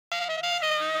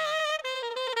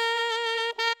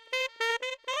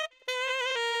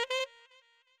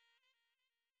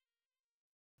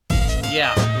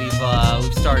Yeah, we've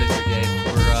started here,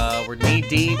 Dave. We're knee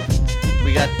deep.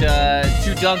 We got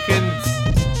 2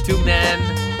 Duncans, 2 men,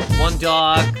 1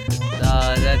 dog.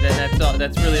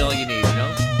 That's really all you need, you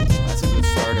know? That's a good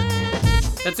starter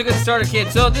kit. That's a good starter kit.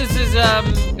 So this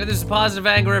is Positive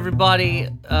Anger, everybody.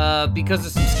 Because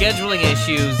of some scheduling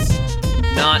issues,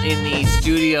 not in the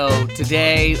studio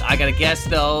today. I got a guest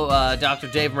though, Dr.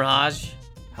 Dave Merhaj.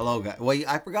 Hello, guys. Well,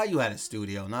 I forgot you had a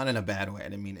studio. Not in a bad way. I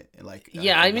didn't mean it like.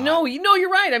 Yeah, I mean, no, you're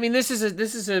right. I mean, this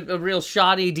is a real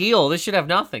shoddy deal. This should have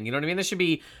nothing. You know what I mean? This should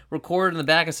be recorded in the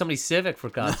back of somebody's Civic, for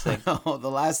God's sake. No, the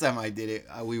last time I did it,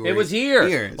 we were. It was here.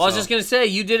 Well, I was so. just gonna say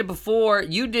you did it before.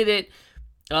 You did it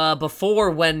before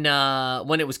when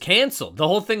it was canceled. The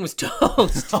whole thing was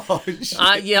toast. Oh, shit.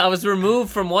 I was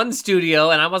removed from one studio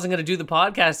and I wasn't gonna do the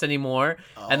podcast anymore.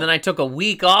 And then I took a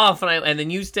week off and then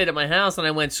you stayed at my house and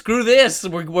I went, screw this.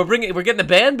 We're getting the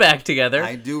band back together.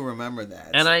 I do remember that.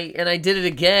 And I did it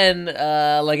again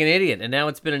like an idiot. And now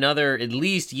it's been another at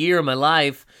least year of my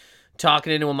life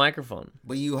talking into a microphone.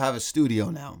 But you have a studio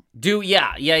now.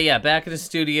 Yeah. Back in the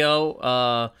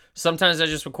studio. Sometimes I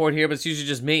just record here, but it's usually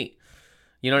just me.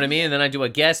 You know what I mean? And then I do a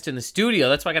guest in the studio.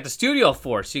 That's why I got the studio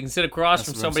for. So you can sit across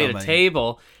from somebody at a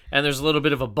table, and there's a little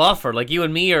bit of a buffer. Like you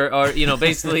and me are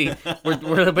basically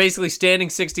we're basically standing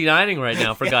 69ing right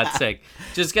now. For God's sake,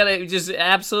 just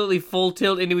absolutely full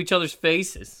tilt into each other's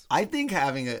faces. I think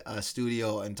having a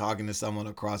studio and talking to someone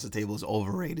across the table is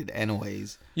overrated,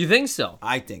 anyways. You think so?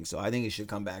 I think so. I think you should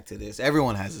come back to this.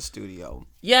 Everyone has a studio.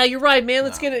 Yeah, you're right, man.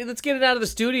 Let's get it out of the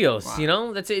studios. Wow. You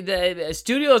know, that's it. The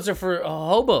studios are for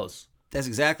hobos. That's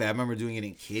exactly. I remember doing it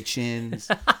in kitchens,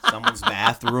 someone's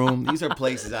bathroom. These are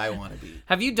places I want to be.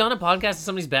 Have you done a podcast in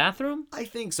somebody's bathroom? I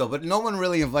think so, but no one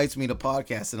really invites me to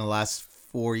podcasts in the last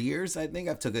 4 years. I think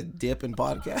I've took a dip in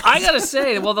podcasts. I gotta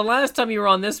say, well, the last time you were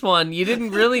on this one, you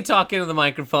didn't really talk into the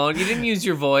microphone. You didn't use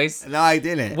your voice. No, I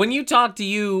didn't. When you talked to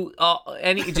you,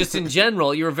 just in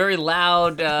general, you were very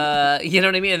loud. You know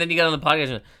what I mean? And then you got on the podcast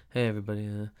and, hey,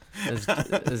 everybody, this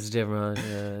is Dave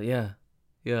Merhaj. Yeah.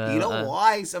 You know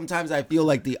why? Sometimes I feel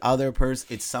like the other person,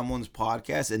 it's someone's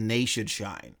podcast and they should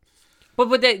shine.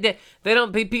 But they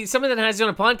don't. Someone that has you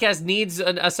on a podcast needs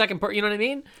a second person. You know what I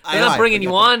mean? They're not bringing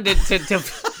you on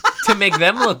to make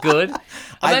them look good.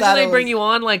 Imagine they bring you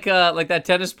on like that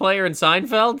tennis player in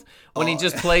Seinfeld when he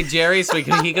just played Jerry so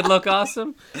he could look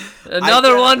awesome.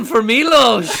 Another one for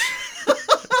Milos.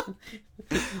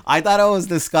 I thought I was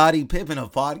the Scottie Pippen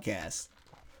of podcasts.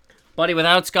 Buddy,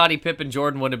 without Scottie Pippen,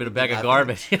 Jordan wouldn't have been a bag of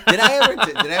garbage. Did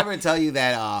I ever tell you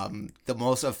that the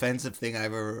most offensive thing I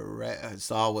ever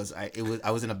saw was I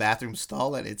was in a bathroom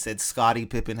stall and it said Scottie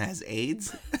Pippen has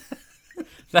AIDS?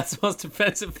 That's the most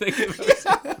offensive thing I've ever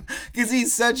seen. Because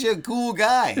he's such a cool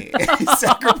guy. He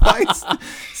sacrificed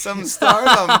some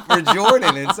stardom for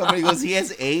Jordan, and somebody goes, he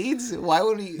has AIDS? Why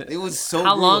would he? It was so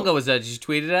How brutal. long ago was that? Did you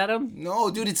tweet it at him?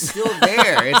 No, dude, it's still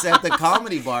there. It's at the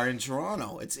Comedy Bar in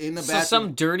Toronto. It's in the bathroom. So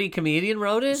some dirty comedian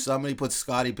wrote it? Somebody put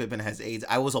Scottie Pippen has AIDS.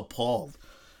 I was appalled.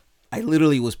 I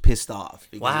literally was pissed off.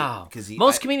 Wow.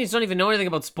 Most comedians don't even know anything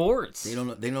about sports. They don't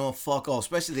know. They know fuck all.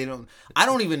 Especially they don't. I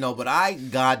don't even know, but I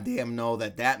goddamn know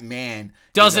that man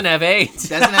doesn't have AIDS.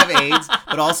 Doesn't have AIDS,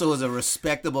 but also is a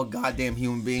respectable goddamn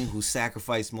human being who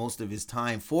sacrificed most of his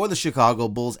time for the Chicago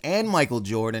Bulls and Michael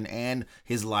Jordan and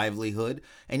his livelihood.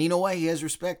 And you know what? He has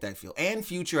respect, I feel. And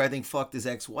Future, I think, fucked his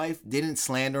ex-wife. Didn't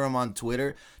slander him on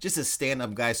Twitter. Just a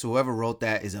stand-up guy. So whoever wrote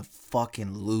that is a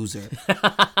fucking loser.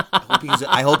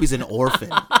 I hope he's an orphan.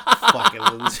 Fucking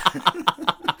loser.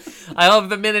 I hope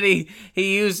the minute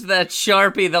he used that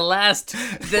Sharpie, the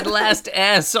last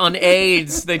S on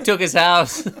AIDS, they took his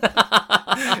house.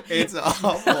 It's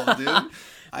awful, dude.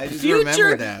 I just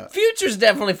remember that. Future's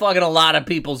definitely fucking a lot of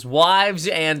people's wives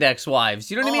and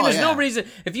ex-wives. You know what I mean? There's no reason.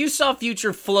 If you saw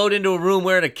Future float into a room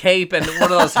wearing a cape and one of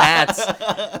those hats,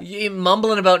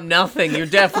 mumbling about nothing, you're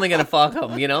definitely gonna fuck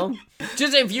him. You know?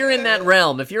 Just if you're in that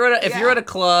realm, if you're at a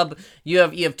club, you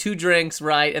have 2 drinks,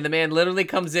 right? And the man literally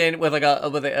comes in with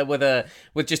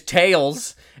with just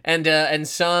tails and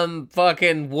some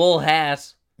fucking wool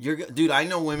hat. Dude, I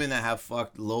know women that have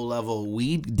fucked low-level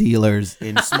weed dealers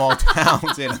in small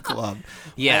towns in a club.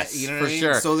 Yes, you know for what I mean?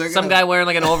 sure. So some guy wearing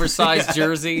like an oversized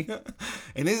jersey.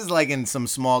 And this is like in some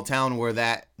small town where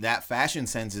that that fashion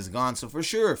sense is gone. So for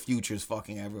sure, Future's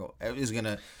fucking everyone. Is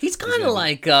gonna. He's kind of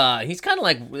like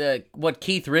what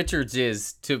Keith Richards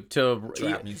is to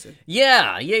trap music.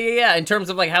 Yeah. In terms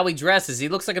of like how he dresses, he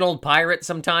looks like an old pirate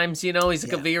sometimes. You know, he's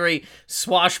like a very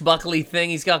swashbuckly thing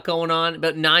he's got going on.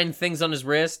 About 9 things on his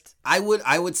wrist. I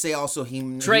would say also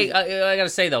Drake. I gotta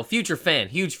say though, Future fan,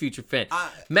 huge Future fan.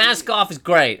 Mask Off is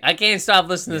great. I can't stop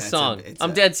listening to this song.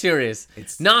 I'm dead serious.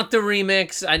 It's not the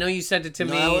remix. I know you sent it to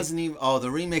me. I wasn't even. Oh, the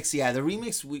remix. Yeah, the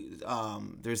remix.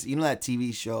 There's that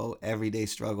TV show Everyday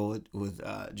Struggle with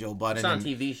Joe Budden. It's not a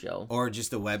TV show or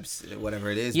just a web,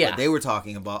 whatever it is. Yeah. But they were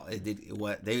talking about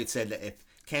what they said that if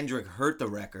Kendrick hurt the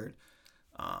record,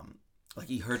 like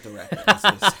he hurt the record,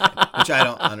 which I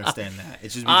don't understand that.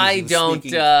 It's just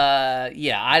because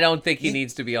I don't think he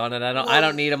needs to be on it. I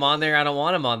don't need him on there. I don't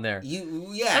want him on there.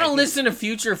 I don't listen to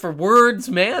Future for words,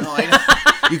 man. No, I know.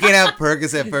 You can't have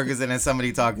Ferguson and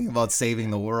somebody talking about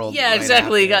saving the world. Yeah,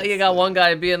 exactly. You got one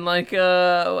guy being like,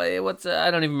 I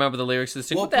don't even remember the lyrics of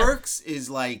the song. Well, Perks is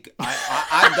like,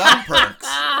 I've done Perks,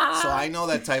 so I know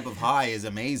that type of high is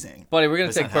amazing. Buddy, we're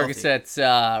gonna take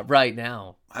Percocets right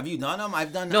now. Have you done them?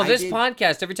 I've done. No, this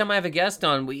podcast. Every time I have a guest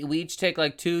on, we each take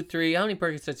like 2, 3. How many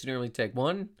Percocets do you normally take?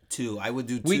 1, 2. I would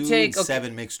do 2,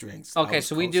 7 mixed drinks. Okay,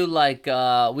 so we do like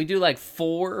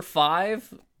 4 or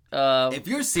 5. If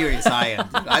you're serious, I am,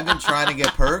 dude. I've been trying to get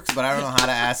Perks, but I don't know how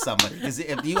to ask somebody. Because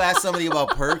if you ask somebody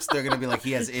about Perks, they're gonna be like,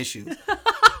 he has issues.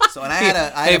 So and I had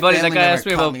a buddy, family that guy asked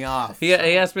me member about cut me off. He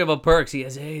asked me about Perks. He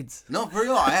has AIDS. No, for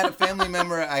real. I had a family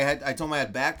member. I told him I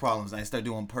had back problems, and I started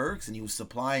doing Perks, and he was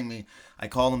supplying me. I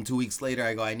called him 2 weeks later.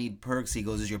 I go, I need Perks. He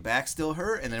goes, is your back still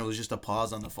hurt? And then it was just a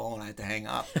pause on the phone. I had to hang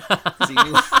up.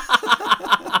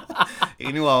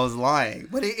 He knew I was lying.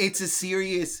 But it's a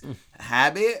serious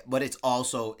habit, but it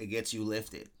gets you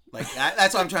lifted. Like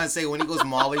that's what I'm trying to say. When he goes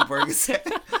Molly Ferguson,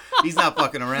 he's not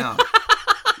fucking around.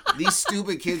 These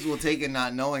stupid kids will take it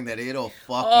not knowing that it'll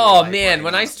fuck. Oh man,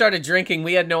 when I started drinking,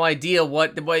 we had no idea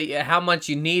how much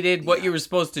you needed, what you were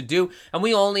supposed to do, and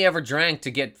we only ever drank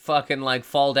to get fucking like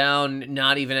fall down,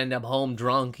 not even end up home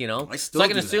drunk, you know. So I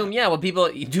can assume, when people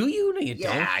do you? No, you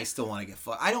don't. Yeah, I still want to get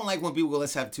fucked. I don't like when people go,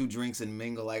 let's have 2 drinks and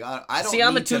mingle. Like I don't. See,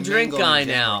 I'm a 2-drink guy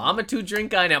now. I'm a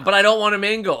 2-drink guy now, but I don't want to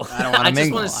mingle. I don't want to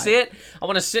mingle. I just want to sit. I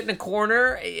want to sit in a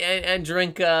corner and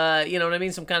drink. You know what I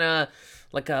mean? Some kind of.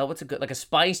 Like what's a good, like a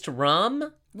spiced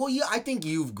rum? Well, yeah, I think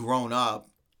you've grown up.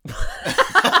 That's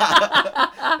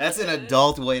an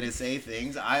adult way to say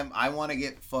things. I want to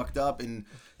get fucked up and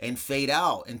fade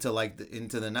out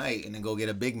into the night and then go get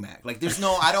a Big Mac. Like there's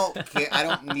no, I don't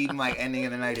need my ending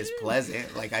of the night as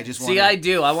pleasant. Like I just want. See, I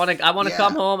do. I want to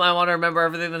come home. I want to remember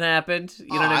everything that happened. You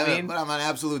know what I mean? But I'm an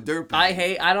absolute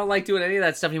dirtbag. I don't like doing any of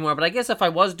that stuff anymore. But I guess if I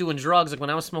was doing drugs, like when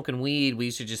I was smoking weed, we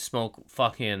used to just smoke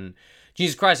fucking.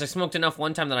 Jesus Christ, I smoked enough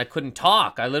one time that I couldn't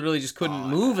talk. I literally just couldn't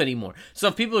move anymore. So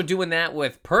if people are doing that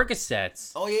with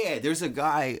Percocets... Oh, yeah, there's a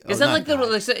guy... Is that like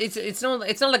it's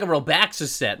not like a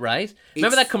Robaxacet, right?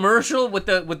 Remember that commercial with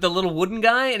the little wooden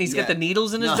guy and he's got the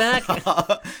needles in his back?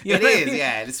 It is,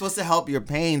 yeah. It's supposed to help your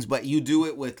pains, but you do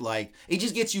it with like... It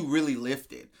just gets you really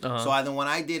lifted. So when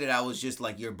I did it, I was just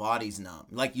like, your body's numb.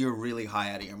 Like you're really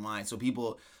high out of your mind. So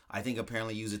people... I think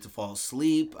apparently use it to fall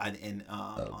asleep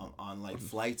on like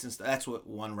flights and stuff. That's what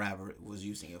one rapper was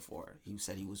using it for. He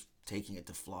said he was taking it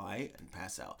to fly and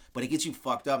pass out. But it gets you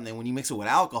fucked up, and then when you mix it with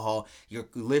alcohol, you're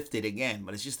lifted again.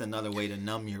 But it's just another way to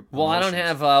numb your emotions. I don't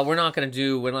have. We're not gonna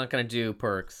do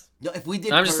Perks. No, if we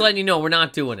did, I'm just letting you know we're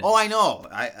not doing it. Oh, I know.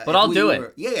 But I'll do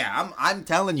it. Yeah. I'm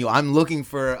telling you, I'm looking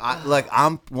for.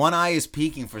 One eye is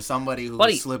peeking for somebody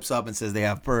who slips up and says they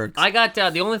have Perks. I got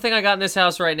the only thing I got in this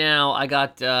house right now. I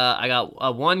got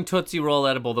one Tootsie Roll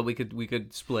edible that we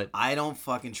could split. I don't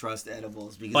fucking trust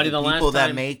edibles because the people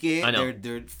that make it,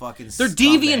 they're fucking. They're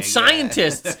deviant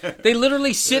scientists. They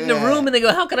literally sit in a room and they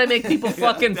go, "How can I make people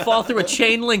fucking fall through a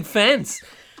chain link fence?"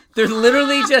 They're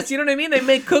literally just, you know what I mean? They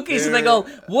make cookies and they go,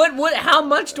 what, how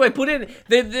much do I put in?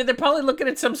 They're probably looking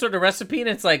at some sort of recipe and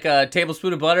it's like a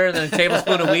tablespoon of butter and then a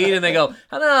tablespoon of weed and they go,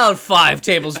 how about 5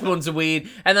 tablespoons of weed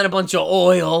and then a bunch of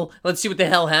oil? Let's see what the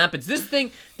hell happens. This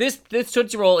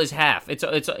Tootsie Roll is half.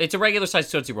 It's a regular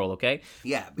sized Tootsie Roll, okay?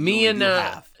 Yeah. Me and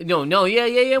half. No,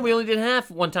 yeah. We only did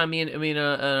half one time. Me and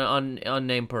an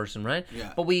unnamed person, right?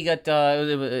 Yeah. But we got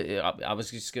I was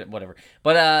just gonna, whatever.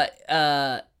 But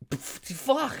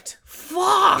fucked.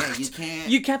 Yeah,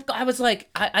 you can't. I was like,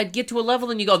 I'd get to a level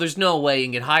and you go, there's no way you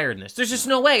can get higher than this. There's just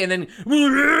no way. And then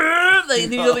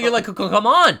you're like, come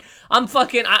on. I'm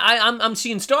fucking. I'm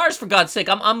seeing stars for God's sake.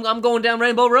 I'm going down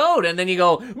Rainbow Road. And then you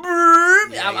go.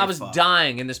 I was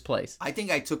dying in this place. I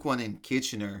think I took one in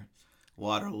Kitchener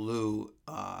Waterloo.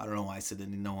 I don't know why I said that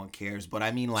no one cares, but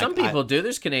I mean, like, some people do.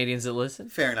 There's Canadians that listen.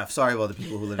 Fair enough. Sorry about the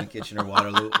people who live in Kitchener,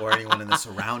 Waterloo, or anyone in the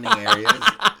surrounding areas.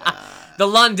 The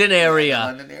London area. The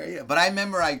London area. But I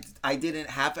remember I did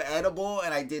a half an edible,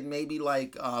 and I did maybe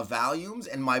like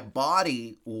Valiums, and my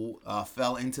body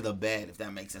fell into the bed, if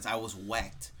that makes sense. I was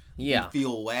wet. Yeah. You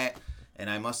feel wet, and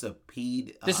I must have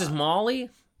peed. This is Molly?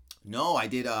 No, I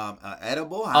did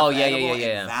edible. Yeah.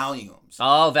 And Valiums.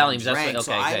 Oh, Valiums. That's what, okay.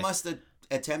 So I must have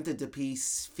attempted to pee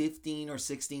 15 or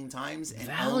 16 times and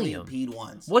only peed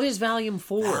once. What is Valium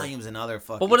for? Valium's another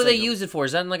fucking... But what do they use it for?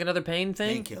 Is that like another pain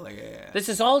thing? Painkiller, yeah. This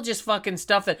is all just fucking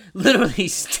stuff that literally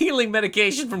stealing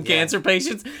medication from cancer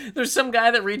patients. There's some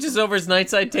guy that reaches over his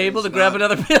nightside table to grab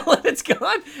another pill and it's gone.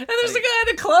 And there's a guy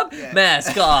at a club. Yeah.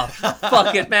 Mask off.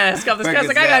 Fuck it, mask off. This guy's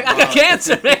like, I got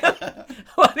cancer, man.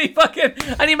 What do you fucking...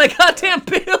 I need my goddamn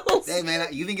pills. Hey, man,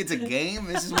 you think it's a game?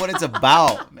 This is what it's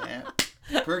about, man.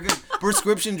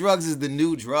 Prescription drugs is the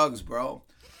new drugs, bro.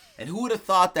 And who would have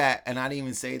thought that? And I didn't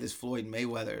even say this. Floyd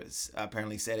Mayweather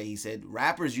apparently said it. He said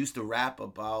rappers used to rap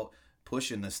about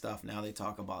pushing the stuff. Now they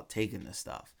talk about taking the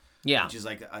stuff. Yeah. Which is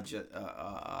like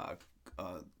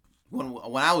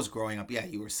when I was growing up, yeah,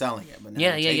 you were selling it, but now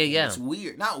yeah. It's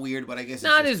weird. Not weird, but I guess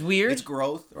it is weird. It's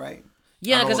growth, right?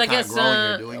 Yeah, because I guess,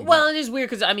 it is weird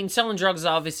because, I mean, selling drugs is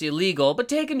obviously illegal, but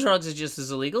taking drugs is just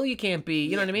as illegal. You can't be,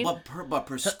 you know what I mean? But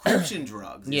prescription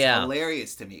drugs is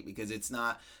hilarious to me because it's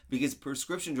not, because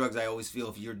prescription drugs, I always feel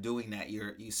if you're doing that,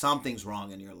 something's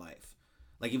wrong in your life.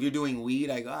 Like if you're doing weed,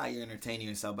 I go, you're entertaining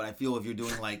yourself. But I feel if you're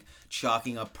doing like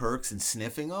chalking up perks and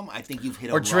sniffing them, I think you've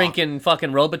hit a rock. Or drinking fucking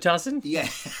Robitussin? Yeah,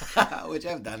 which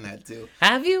I've done that too.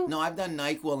 Have you? No, I've done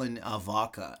NyQuil and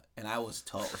vodka, and I was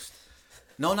toast.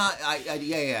 No, not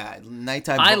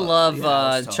nighttime. I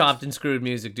love chopped and screwed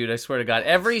music, dude. I swear to God,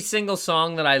 every single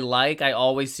song that I like, I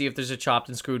always see if there's a chopped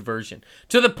and screwed version.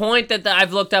 To the point that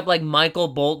I've looked up like Michael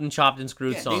Bolton chopped and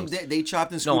screwed songs. They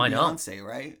chopped and screwed Beyonce,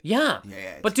 right? Yeah.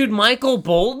 But dude, Michael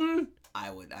Bolton. I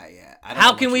don't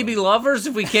How can we be lovers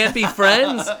if we can't be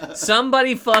friends?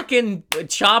 Somebody fucking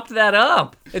chopped that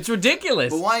up. It's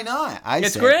ridiculous. But why not?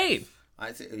 It's great.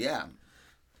 I say, yeah.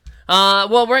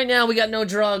 Well, right now we got no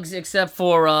drugs except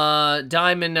for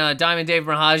Diamond Dave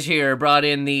Rahaj here brought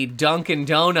in the Dunkin'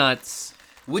 Donuts,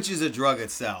 which is a drug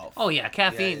itself. Oh yeah,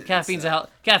 caffeine. Caffeine's a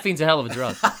hell of a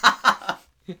drug.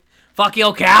 Fuck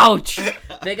your couch.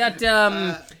 They got.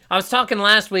 I was talking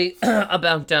last week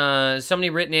about somebody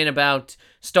written in about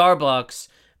Starbucks.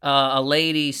 A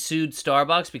lady sued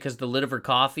Starbucks because the lid of her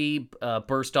coffee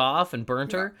burst off and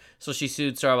burnt her. So she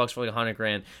sued Starbucks for like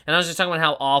 $100,000. And I was just talking about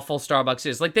how awful Starbucks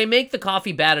is. Like they make the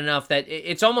coffee bad enough that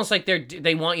it's almost like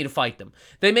they want you to fight them.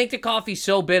 They make the coffee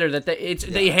so bitter that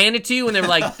they hand it to you and they're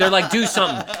like do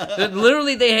something.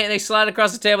 Literally they slide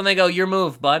across the table and they go, your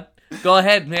move, bud. Go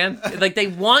ahead, man. Like they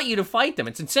want you to fight them.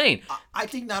 It's insane. I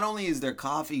think not only is their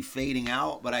coffee fading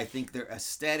out, but I think their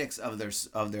aesthetics of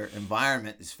their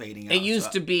environment is fading out. It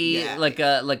used to be like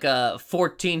a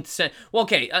 14th century. Well,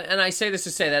 okay, and I say this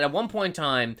to say that at one point in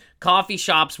time, coffee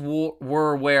shops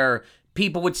were where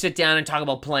people would sit down and talk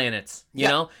about planets. You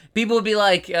know, people would be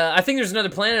like, "I think there's another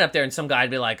planet up there," and some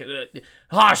guy'd be like,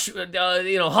 hogwash. And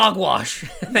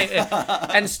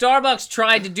Starbucks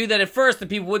tried to do that at first. The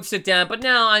people would sit down, but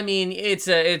now, I mean, it's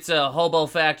a hobo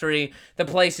factory. The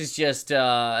place is just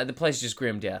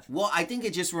grim death. Well, I think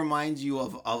it just reminds you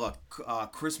of a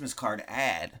Christmas card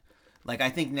ad. Like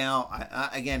I think now,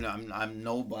 I'm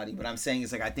nobody, but I'm saying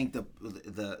it's like I think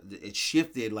it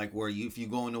shifted like where if you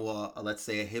go into let's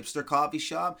say a hipster coffee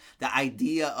shop, the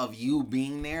idea of you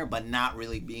being there but not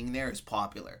really being there is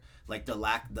popular. Like the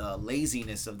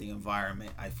laziness of the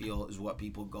environment, I feel, is what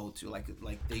people go to. Like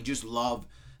they just love.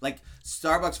 Like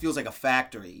Starbucks feels like a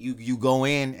factory. You go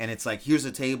in and it's like, here's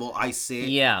a table, I sit.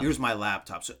 Yeah. Here's my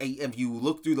laptop. So if you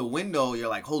look through the window, you're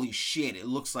like, holy shit! It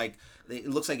looks like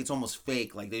it's almost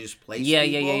fake. Like they just place people.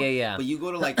 Yeah. But you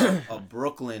go to like a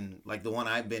Brooklyn, like the one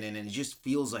I've been in, and it just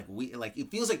feels like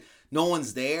it feels like no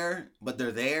one's there, but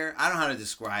they're there. I don't know how to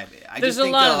describe it. There's a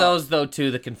lot of those though too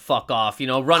that can fuck off. You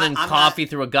know, running coffee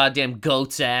through a goddamn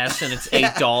goat's ass and it's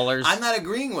 $8. I'm not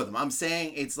agreeing with them. I'm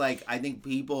saying it's like I think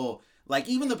people. Like,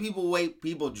 even the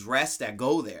people dressed that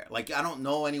go there. Like, I don't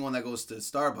know anyone that goes to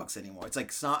Starbucks anymore. It's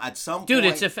like at some point,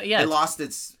 it lost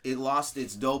its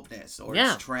dopeness. Or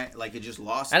its trend. Like, it just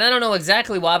lost And I don't know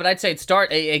exactly why, but I'd say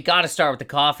it got to start with the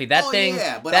coffee. That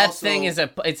thing is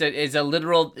a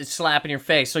literal slap in your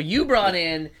face. So you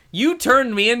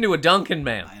turned me into a Dunkin'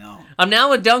 man. I know. I'm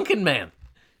now a Dunkin' man.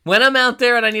 When I'm out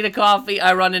there and I need a coffee,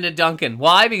 I run into Dunkin'.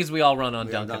 Why? Because we all run on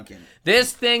Dunkin'.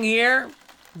 This thing here...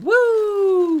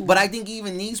 Woo! But I think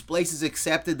even these places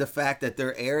accepted the fact that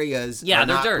their areas are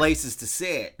not places to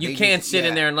sit. You can't sit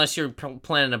in there unless you're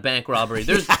planning a bank robbery.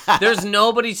 There's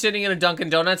nobody sitting in a Dunkin'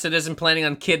 Donuts that isn't planning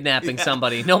on kidnapping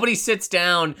somebody. Nobody sits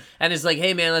down and is like,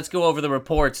 hey, man, let's go over the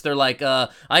reports. They're like,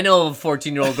 I know of a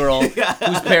 14-year-old girl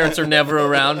whose parents are never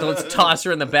around. Let's toss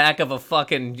her in the back of a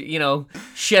fucking,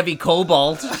 Chevy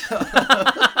Cobalt.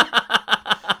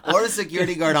 Or a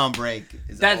security guard on break.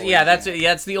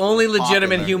 That's the only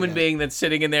legitimate human being that's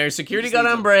sitting in there. Security guard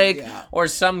on break, or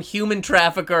some human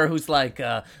trafficker who's like,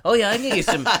 oh yeah, I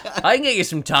can get you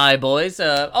some Thai, boys.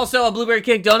 Also a blueberry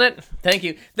cake donut. Thank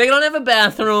you. They don't have a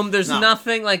bathroom. There's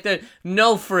nothing like that.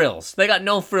 No frills. They got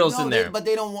no frills in there. But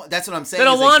they don't want. That's what I'm saying. They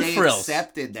don't want they frills.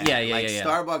 Accepted that. Yeah.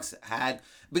 Starbucks had,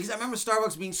 because I remember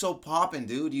Starbucks being so poppin',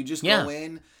 dude. You just go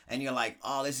in. And you're like,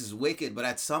 oh, this is wicked. But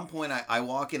at some point, I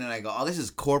walk in and I go, oh, this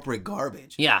is corporate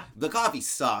garbage. Yeah. The coffee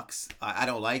sucks. I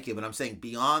don't like it. But I'm saying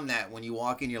beyond that, when you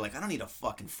walk in, you're like, I don't need a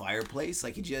fucking fireplace.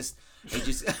 Like, you just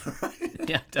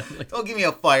yeah, definitely. Don't give me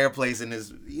a fireplace in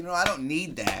this. I don't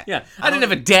need that. Yeah. I didn't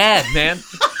have a dad, man.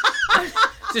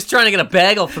 Just trying to get a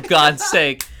bagel, for God's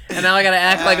sake. And now I gotta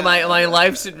act like my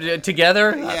life's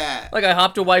together. Yeah. Like I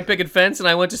hopped a white picket fence and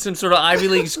I went to some sort of Ivy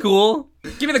League school.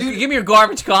 Give me your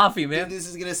garbage coffee, man. Dude, this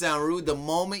is gonna sound rude. The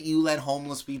moment you let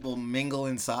homeless people mingle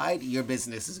inside, your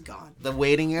business is gone. The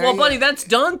waiting area. Well, buddy, that's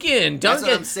Dunkin'. That's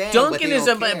what I'm saying. Dunkin'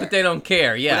 but they don't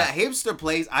care. Yeah. But at hipster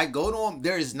place, I go to them.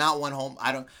 There is not one home.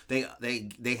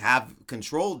 They have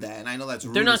controlled that, and I know that's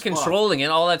rude. They're not controlling it.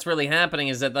 All that's really happening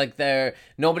is that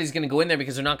nobody's gonna go in there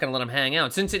because they're not gonna let them hang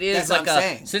out. Since it is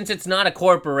since it's not a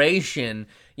corporation,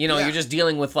 you're just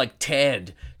dealing with like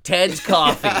Ted's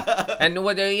coffee. And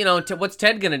what's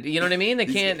Ted gonna do? You know what I mean? They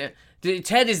can't.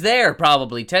 Ted is there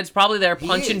probably. Ted's probably there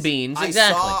punching beans.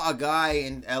 Exactly. I saw a guy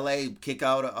in L.A. kick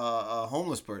out a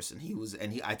homeless person.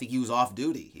 I think he was off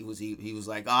duty. He was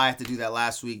like, I have to do that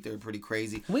last week. They were pretty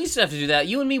crazy. We used to have to do that.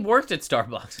 You and me worked at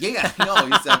Starbucks. Yeah, I know.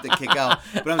 We used to have to kick out.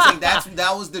 But I'm saying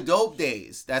that was the dope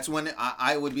days. That's when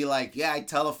I would be like, yeah, I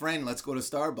tell a friend, let's go to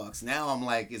Starbucks. Now I'm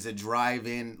like, is a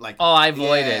drive-in like? Oh, I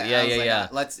avoid it. Yeah.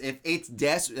 Let's if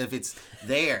it's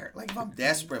there, like if I'm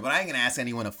desperate, but I ain't gonna ask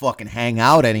anyone to fucking hang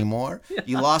out anymore.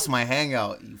 You lost my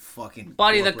hangout, you fucking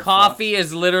buddy. The coffee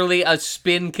is literally a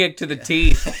spin kick to the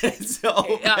teeth. It's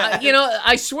so bad.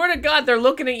 I swear to God, they're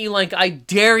looking at you like, I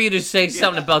dare you to say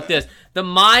something about this. The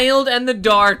mild and the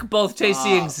dark both taste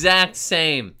the exact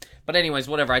same. But anyways,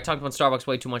 whatever. I talked about Starbucks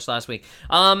way too much last week.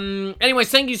 Anyways,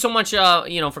 thank you so much,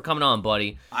 for coming on,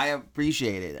 buddy. I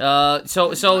appreciate it.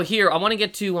 So here, I want to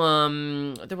get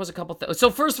to, there was a couple things. So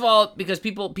first of all, because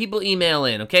people email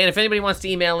in, okay? And if anybody wants to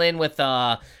email in with,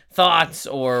 thoughts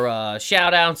or,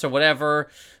 shout-outs or whatever,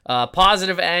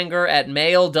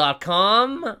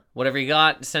 positiveanger@mail.com. Whatever you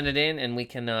got, send it in and we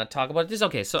can, talk about this.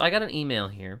 Okay, so I got an email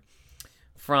here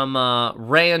from,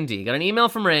 Randy. Got an email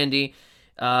from Randy.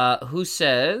 Who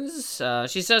says,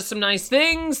 she says some nice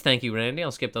things. Thank you, Randy.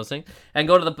 I'll skip those things. And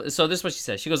go to so this is what she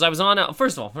says. She goes, I was on,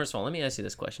 first of all, let me ask you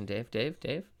this question, Dave. You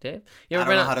ever I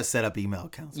don't know how to set up email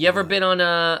accounts. You ever been on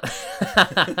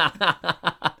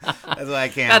That's why I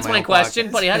can't. That's my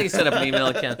question. Buddy, how do you set up an email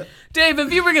account? Dave,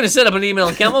 if you were going to set up an email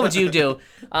account, what would you do?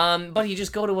 Buddy, you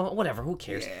just go to, whatever, who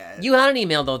cares? Yeah. You had an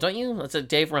email, though, don't you? It's a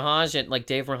Dave Rahaj at,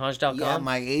 daverahaj.com. Yeah,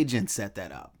 my agent set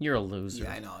that up. You're a loser.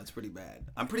 Yeah, I know. It's pretty bad.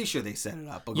 I'm pretty sure they set it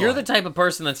up. You're the type of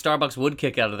person that Starbucks would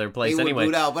kick out of their place anyway.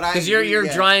 Because you're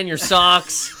drying your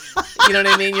socks. You know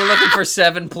what I mean? You're looking for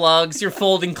 7 plugs. You're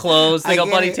folding clothes. They go,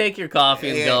 buddy, take your coffee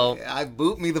and go. I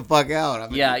boot me the fuck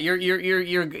out.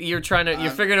 You're trying to.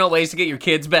 You're figuring out ways to get your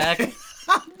kids back.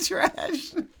 I'm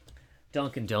trash.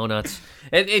 Dunkin' Donuts.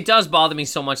 It does bother me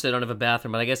so much they don't have a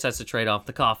bathroom, but I guess that's the trade-off.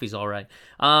 The coffee's all right.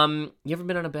 You ever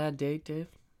been on a bad date, Dave?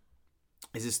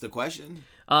 Is this the question?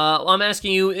 I'm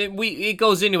asking you. It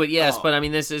goes into it, yes. But I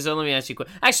mean, this is. Let me ask you a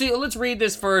question. Actually, let's read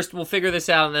this first. We'll figure this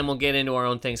out, and then we'll get into our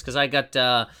own things. Because I got.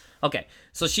 Okay,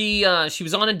 so she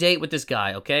was on a date with this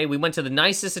guy. Okay, we went to the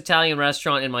nicest Italian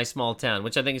restaurant in my small town,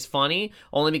 which I think is funny,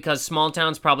 only because small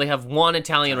towns probably have one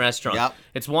Italian restaurant. Yep.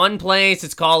 It's one place.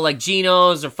 It's called like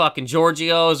Gino's or fucking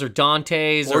Giorgio's or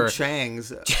Dante's or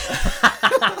Chang's.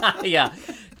 Yeah,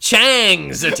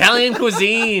 Chang's Italian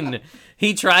cuisine.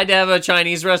 He tried to have a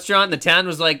Chinese restaurant, and the town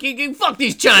was like, fuck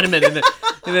these Chinamen. And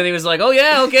then he was like, oh,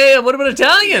 yeah, okay, what about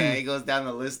Italian? Yeah, he goes down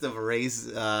the list of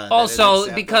race.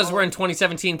 Also, because we're in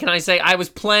 2017, can I say I was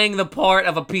playing the part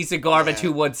of a piece of garbage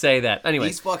who would say that? Anyway.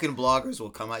 These fucking bloggers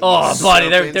will come out. Oh, buddy,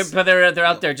 they're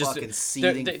out there just... Fucking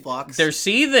seething fucks. They're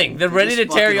seething. They're ready to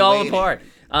tear you all apart.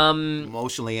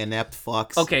 Emotionally inept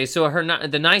fucks. Okay, so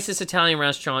the nicest Italian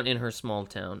restaurant in her small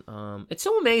town. It's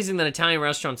so amazing that Italian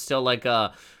restaurants still like...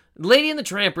 Lady and the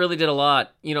Tramp really did a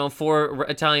lot, for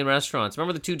Italian restaurants.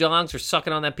 Remember the two dogs were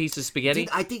sucking on that piece of spaghetti?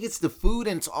 Dude, I think it's the food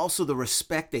and it's also the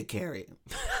respect they carry.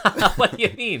 What do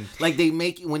you mean? Like they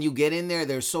make, when you get in there,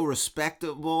 they're so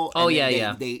respectable. Oh,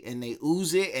 and they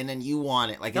ooze it, and then you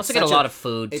want it. Like, you also get a lot of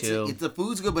food, too. The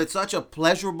food's good, but it's such a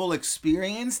pleasurable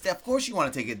experience that, of course, you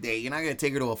want to take a date. You're not going to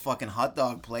take her to a fucking hot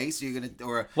dog place. You're going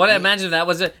to, imagine if that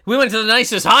was it. We went to the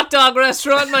nicest hot dog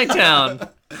restaurant in my town.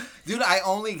 Dude,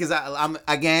 because I'm,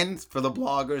 again, for the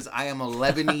bloggers, I am a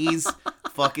Lebanese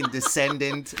fucking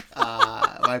descendant.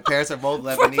 My parents are both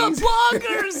Lebanese. For the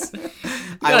bloggers!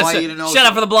 I want you to know. Shut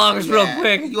up for the bloggers real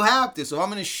quick. You have to, so I'm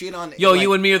going to shit on... Yo,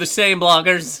 you and me are the same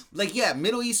bloggers. Like, yeah,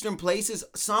 Middle Eastern places,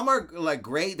 some are, like,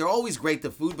 great. They're always great, the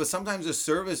food, but sometimes the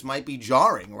service might be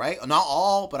jarring, right? Not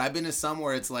all, but I've been to some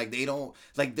where it's like they don't...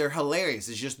 Like, they're hilarious.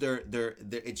 It's just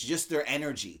it's just their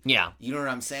energy. Yeah. You know what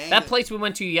I'm saying? That place we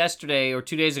went to yesterday or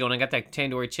 2 days ago, and I got that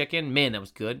tandoori chicken. Man, that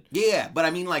was good. Yeah, but I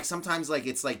mean, like, sometimes, like,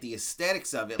 it's like the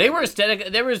aesthetics of it. They like, were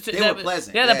aesthetic. They were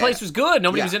pleasant. Yeah, that place was good.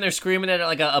 Nobody was in there screaming at it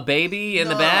like a baby in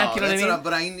the back. You know what I mean?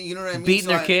 But you know what I mean? Beating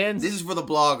their kids. This is for the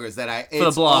bloggers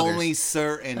it's only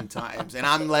certain times. And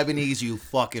I'm Lebanese, you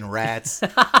fucking rats.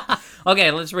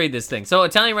 Okay, let's read this thing. So,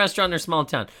 Italian restaurant in a small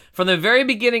town. From the very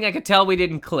beginning, I could tell we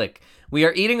didn't click. We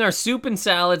are eating our soup and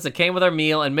salads that came with our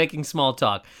meal and making small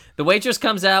talk. The waitress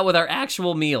comes out with our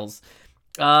actual meals.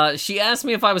 She asked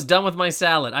me if I was done with my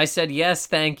salad. I said, yes,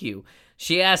 thank you.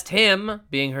 She asked him,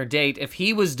 being her date, if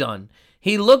he was done.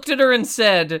 He looked at her and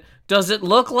said, does it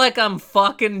look like I'm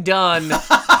fucking done?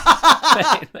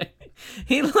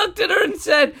 He looked at her and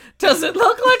said, does it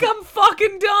look like I'm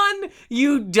fucking done?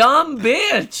 You dumb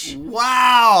bitch.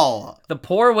 Wow. The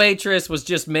poor waitress was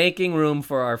just making room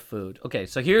for our food. Okay,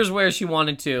 so here's where she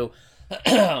wanted to...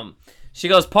 She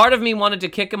goes, part of me wanted to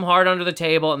kick him hard under the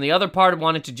table, and the other part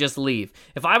wanted to just leave.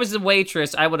 If I was the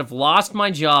waitress, I would have lost my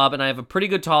job, and I have a pretty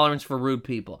good tolerance for rude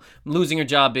people. Losing her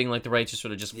job being like the waitress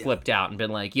would have just flipped out and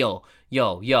been like, yo.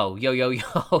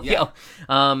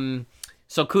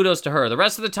 So kudos to her. The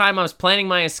rest of the time, I was planning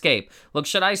my escape. Look,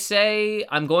 should I say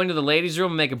I'm going to the ladies'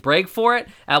 room and make a break for it?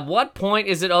 At what point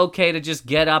is it okay to just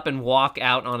get up and walk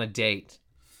out on a date?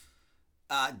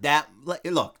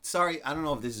 Look, sorry, I don't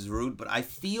know if this is rude, but I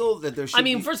feel that there should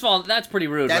be... first of all, that's pretty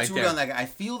rude. That's right rude there. on that guy. I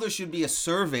feel there should be a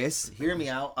service, hear me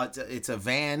out, it's a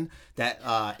van that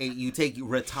you take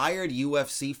retired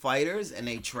UFC fighters and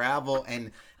they travel,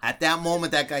 and at that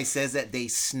moment that guy says that, they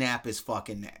snap his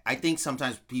fucking neck. I think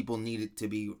sometimes people need it to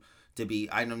be,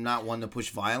 I'm not one to push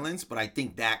violence, but I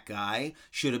think that guy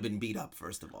should have been beat up,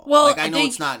 first of all. Well, like, I know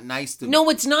it's not nice to... No,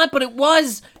 it's not, but it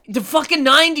was the fucking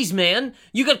 90s, man.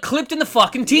 You got clipped in the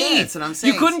fucking teeth. Yeah, that's what I'm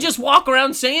saying. You couldn't just walk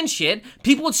around saying shit.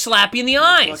 People would slap you in the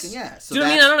eyes. Fucking, yeah. So do you know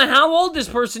what I mean? I don't know how old this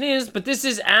person is, but this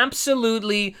is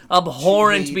absolutely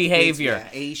abhorrent behavior.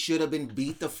 He should have been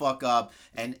beat the fuck up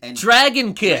and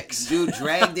dragon kicks. Dude,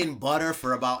 dragged in butter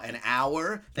for about an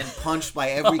hour, then punched by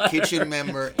every kitchen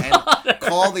member, and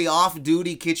call the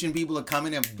off-duty kitchen people to come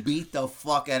in and beat the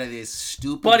fuck out of this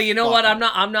stupid. Buddy, you know fucker.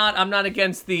 what? I'm not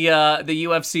against the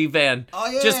UFC van. Oh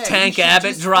yeah, just Tank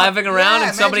Abbott driving around,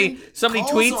 and somebody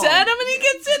tweets at him, and he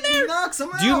gets in there.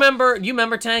 Do you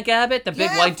remember Tank Abbott, the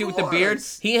big white dude with the beard?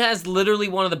 He has literally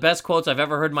one of the best quotes I've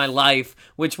ever heard in my life,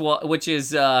 which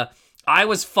is I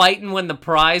was fighting when the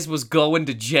prize was going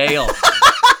to jail.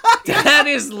 That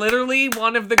is literally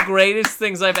one of the greatest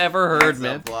things I've ever heard,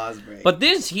 man. Applause break. But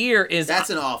this here is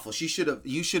that's an awful.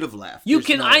 You should have left. You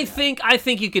can. I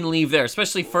think you can leave there,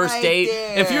 especially first date.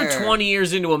 There. If you're 20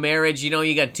 years into a marriage,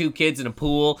 you got 2 kids in a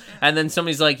pool, and then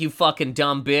somebody's like, "You fucking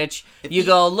dumb bitch." You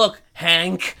go, "Look,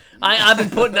 Hank, I've been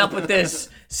putting up with this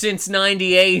since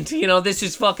 '98. This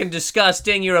is fucking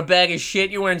disgusting. You're a bag of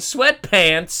shit. You're wearing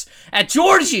sweatpants at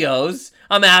Giorgio's.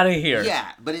 I'm out of here." Yeah,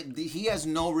 but he has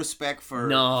no respect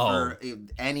for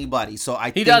anybody. So I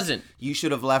think he doesn't. You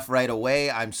should have left right away.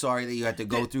 I'm sorry that you had to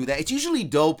go through that. It's usually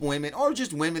dope women or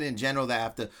just women in general that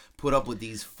have to put up with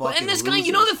these fucking And this losers.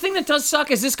 guy, the thing that does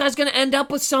suck is this guy's going to end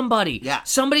up with somebody. Yeah.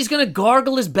 Somebody's going to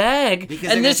gargle his bag,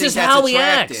 because and this is how he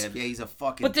acts. Yeah, he's a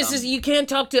fucking But this is, you can't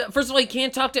talk to, first of all,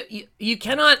 you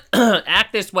cannot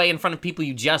act this way in front of people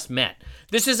you just met.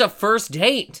 This is a first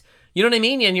date. You know what I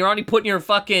mean? And you're already putting your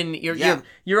fucking it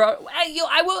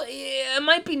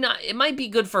might be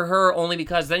good for her only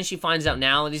because then she finds out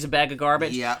now that he's a bag of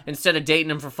garbage. Yeah. Instead of dating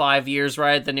him for 5 years,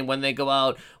 right? Then when they go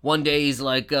out, one day he's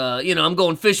like, I'm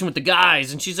going fishing with the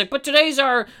guys, and she's like, but today's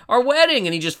our wedding,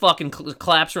 and he just fucking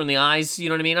claps her in the eyes. You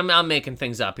know what I mean? I'm making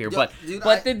things up here, but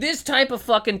this type of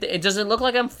fucking it doesn't look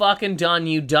like I'm fucking done,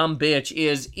 you dumb bitch,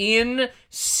 is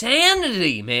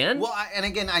sanity, man. Well, and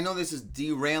again, I know this is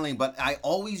derailing, but I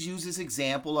always use this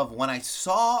example of when I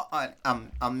saw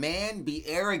a man be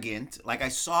arrogant, like I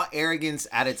saw arrogance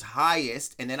at its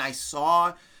highest, and then I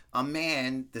saw a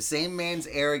man, the same man's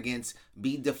arrogance,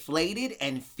 be deflated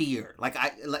and fear.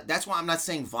 That's why I'm not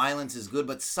saying violence is good,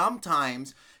 but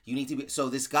sometimes you need to be. So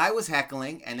this guy was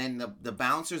heckling, and then the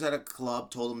bouncers at a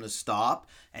club told him to stop,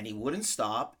 and he wouldn't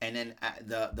stop, and then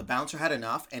the bouncer had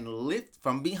enough and lift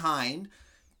from behind,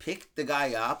 picked the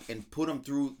guy up and put him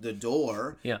through the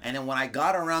door. Yeah. And then when I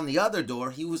got around the other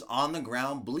door, he was on the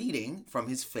ground bleeding from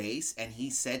his face, and he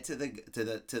said to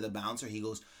the bouncer, he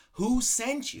goes, "Who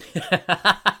sent you?"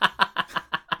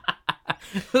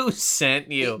 Who sent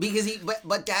you? Because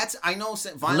but that's, I know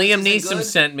violence Liam isn't Neeson good.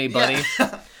 sent me, buddy.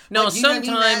 Yeah. No, But you know what I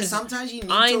mean, man? sometimes Sometimes you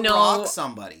need to rock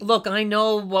somebody. Look, I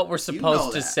know what we're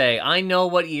supposed to say. I know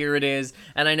what year it is,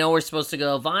 and I know we're supposed to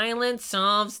go, violence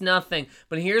solves nothing.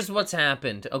 But here's what's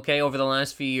happened, okay, over the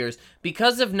last few years.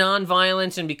 Because of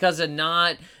nonviolence and because of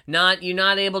you're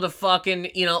not able to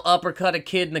fucking, uppercut a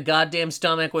kid in the goddamn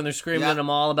stomach when they're screaming at them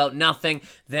all about nothing.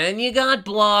 Then you got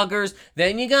bloggers.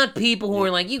 Then you got people who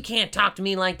are like, you can't talk to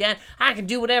me like that. I can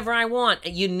do whatever I want.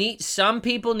 Some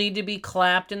people need to be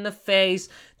clapped in the face.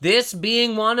 This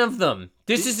being one of them.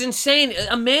 This is insane.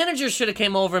 A manager should have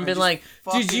came over and been like,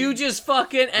 did you just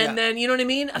fucking, and then, you know what I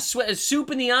mean? A soup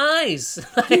in the eyes.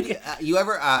 Dude, you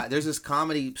ever, there's this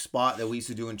comedy spot that we used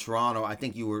to do in Toronto. I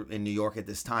think you were in New York at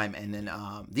this time. And then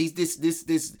this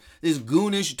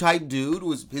goonish type dude,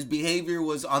 his behavior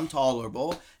was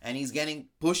intolerable. And he's getting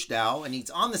pushed out, and he's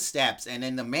on the steps. And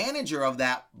then the manager of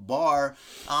that bar,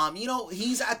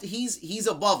 he's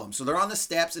above him. So they're on the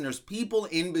steps, and there's people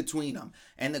in between them.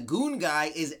 And the goon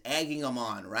guy is egging him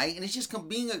on, right? And it's just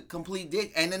being a complete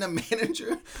dick. And then the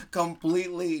manager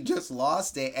completely just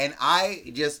lost it. And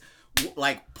I just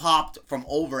popped from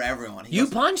over everyone. You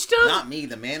punched him? Not me,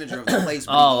 the manager of the place.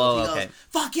 He okay. goes,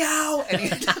 "Fuck you!" And he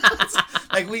does,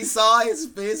 we saw his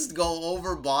fist go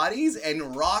over bodies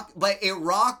and rock, but it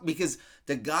rocked because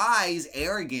the guy's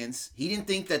arrogance. He didn't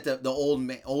think that the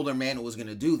older man was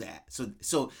gonna do that.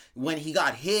 So when he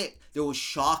got hit, there was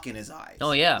shock in his eyes.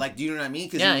 Oh yeah. Do you know what I mean?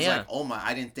 Because he was like, "Oh my!"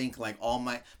 I didn't think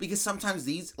because sometimes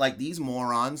these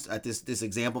morons at this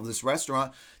example of this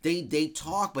restaurant, they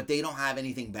talk, but they don't have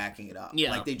anything backing it up.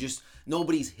 Yeah. They just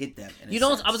nobody's hit them.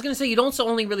 I was gonna say, you don't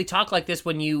only really talk like this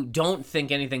when you don't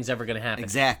think anything's ever gonna happen.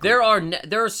 Exactly. There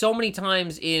are so many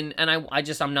times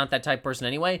I'm not that type of person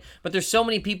anyway, but there's so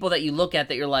many people that you look at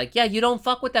that you're like, yeah, you don't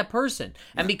fuck with that person.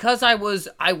 And because I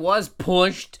was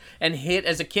pushed and hit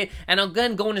as a kid, and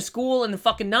again going to school in the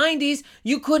fucking 90s,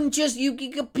 you couldn't just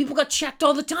people got checked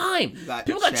all the time.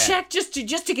 People got checked just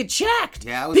to get checked.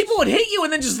 Yeah, people would hit you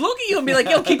and then just look at you and be like,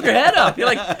 yo, keep your head up. You're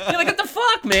like, what the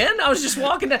fuck, man? I was just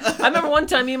walking down. I remember one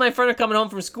time me and my friend are coming home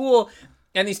from school,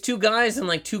 and these two guys in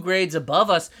 2 grades above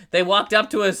us, they walked up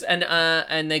to us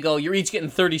and they go, "You're each getting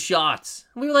 30 shots."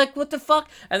 And we were like, "What the fuck?"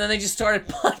 And then they just started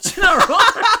punching our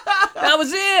arm. That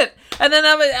was it. And then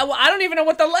I don't even know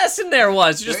what the lesson there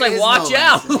was. You're just watch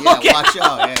out. Yeah, watch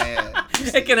out. Yeah.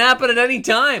 It can happen at any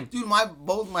time. Dude,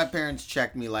 both my parents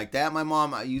checked me like that. My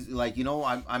mom, I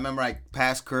remember I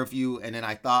passed curfew, and then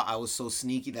I thought I was so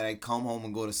sneaky that I'd come home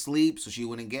and go to sleep so she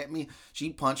wouldn't get me.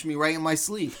 She'd punch me right in my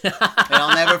sleep. And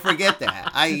I'll never forget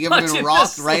that. You ever been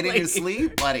rocked right in your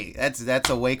sleep? Buddy, that's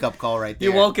a wake-up call right there.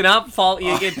 You woken up,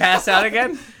 you get passed out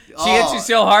again? She hits you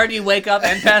so hard you wake up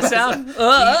and pass out?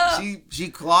 She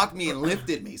clocked me and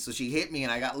lifted me. So she hit me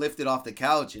and I got lifted off the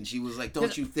couch, and she was like,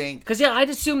 "Don't you think?" Because, I'd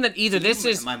assume that either this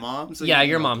is... My mom? So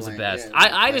your mom's the best. Yeah,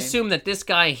 I'd assume that this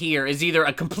guy here is either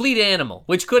a complete animal,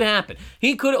 which could happen.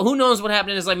 Who knows what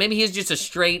happened in his life? Maybe he's just a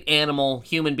straight animal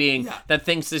human being that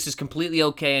thinks this is completely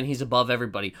okay and he's above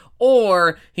everybody.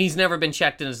 Or he's never been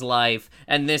checked in his life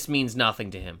and this means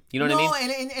nothing to him. You know what I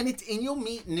mean? And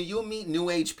you'll meet new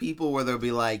age people where they'll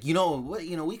be like,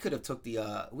 we could have took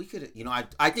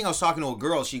I think I was talking to a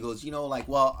girl. She goes,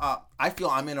 I feel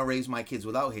I'm going to raise my kids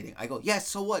without hitting. I go, yes,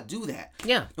 so what? Do that.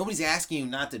 Yeah. Nobody's asking you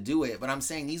not to do it, but I'm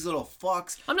saying these little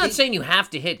fucks. I'm not saying you have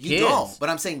to hit kids. You don't, but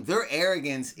I'm saying their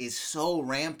arrogance is so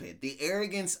rampant. The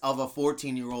arrogance of a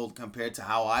 14-year-old compared to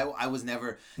how I was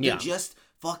never. They're just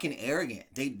fucking arrogant.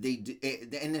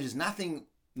 And there's nothing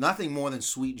more than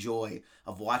sweet joy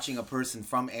of watching a person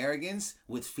from arrogance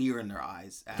with fear in their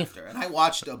eyes after. And I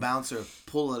watched a bouncer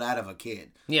pull it out of a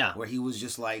kid. Yeah. Where he was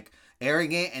just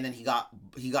arrogant, and then he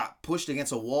got pushed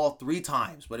against a wall 3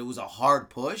 times, but it was a hard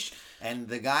push. And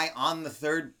the guy on the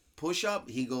third push up,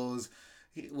 he goes,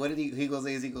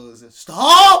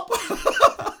 "Stop!"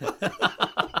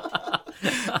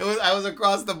 I was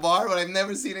across the bar, but I've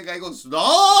never seen a guy go,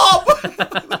 "Stop!"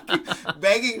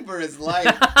 begging for his life.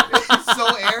 He's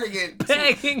so arrogant.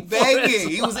 Begging.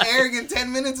 He was arrogant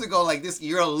 10 minutes ago. Like this,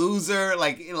 you're a loser.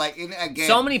 Again.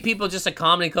 So many people just at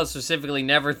comedy clubs specifically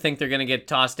never think they're gonna get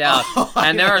tossed out,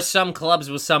 and there are some clubs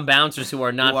with some bouncers who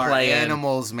are not playing.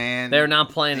 Animals, man. They're not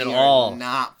playing at all.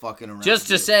 Not fucking around. Just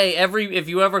to say, if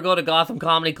you ever go to Gotham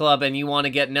Comedy Club and you want to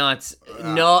get nuts,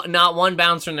 not one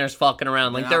bouncer in there's fucking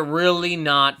around. Like they're really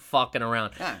not fucking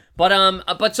around. Yeah.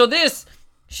 But so this,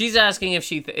 she's asking if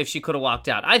she could have walked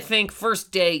out. I think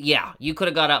first day, yeah, you could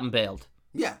have got up and bailed.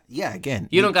 Yeah. Again,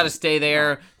 you don't got to stay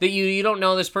there. That you don't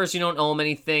know this person, you don't owe him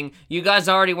anything. You guys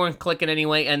already weren't clicking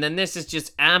anyway, and then this is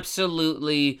just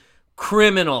absolutely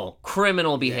criminal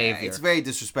behavior. Yeah, it's very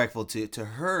disrespectful to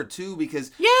her too,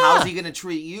 because how's he gonna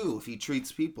treat you if he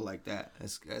treats people like that?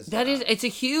 It's a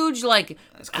huge like.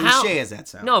 As cliche as that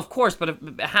sounds. No, of course, but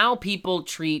how people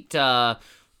treat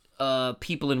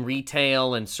people in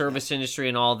retail and service industry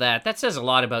and all that says a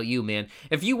lot about you, man.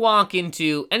 If you walk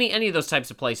into any of those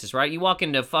types of places, right? You walk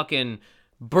into fucking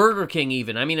Burger King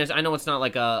even. I mean, I know it's not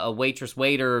like a waitress,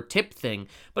 waiter tip thing,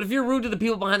 but if you're rude to the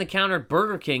people behind the counter at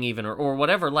Burger King even or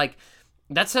whatever, like,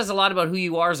 that says a lot about who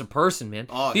you are as a person, man.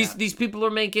 Oh, these people are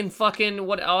making fucking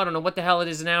I don't know what the hell it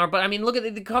is an hour, but I mean, look at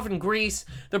they're covered in grease.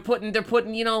 They're putting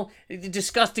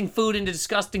disgusting food into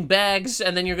disgusting bags,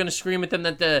 and then you're gonna scream at them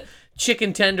that the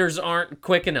chicken tenders aren't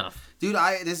quick enough. Dude,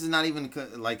 this is not even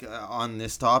on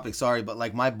this topic. Sorry, but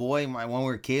like when we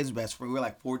were kids, best friend, we were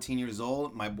like 14 years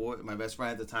old. My best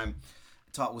friend at the time,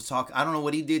 was talking. I don't know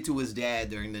what he did to his dad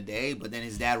during the day, but then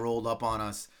his dad rolled up on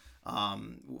us.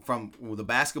 From the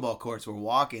basketball courts, we're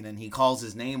walking, and he calls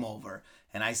his name over,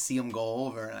 and I see him go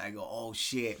over, and I go, oh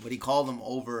shit! But he called him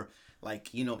over,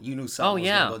 like you knew something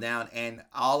was gonna go down, and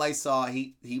all I saw,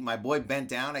 my boy bent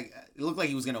down. It looked like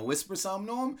he was gonna whisper something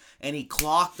to him, and he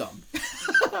clocked him.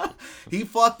 He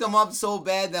fucked him up so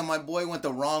bad that my boy went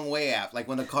the wrong way after. Like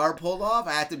when the car pulled off,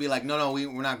 I had to be like, no, we're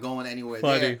not going anywhere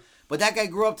there. But that guy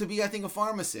grew up to be, I think, a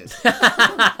pharmacist.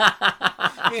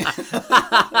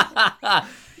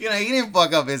 He didn't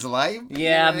fuck up his life.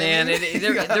 Yeah, man.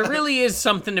 There really is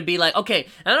something to be like, okay,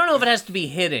 I don't know if it has to be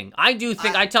hitting. I do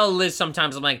think, I tell Liz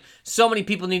sometimes, I'm like, so many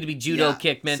people need to be judo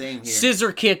kicked, man. Same here.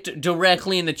 Scissor kicked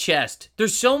directly in the chest.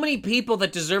 There's so many people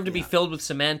that deserve to be filled with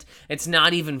cement. It's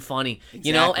not even funny.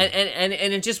 Exactly. And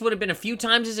it just would have been a few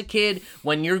times as a kid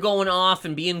when you're going off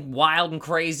and being wild and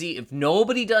crazy. If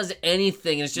nobody does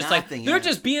anything, and it's just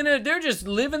they're just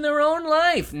living their own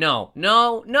life. No.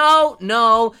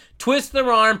 Twist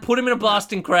their arm, put him in a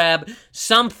Boston Crab.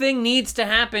 Something needs to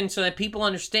happen so that people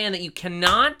understand that you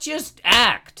cannot just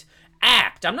act.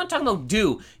 I'm not talking about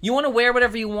do. You want to wear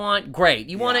whatever you want, great.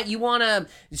 You want to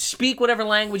speak whatever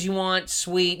language you want,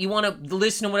 sweet. You want to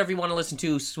listen to whatever you want to listen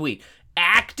to, sweet.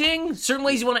 Acting, certain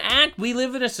ways you want to act. We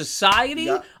live in a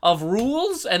society of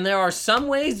rules, and there are some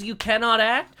ways you cannot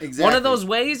act. Exactly. One of those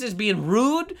ways is being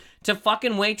rude to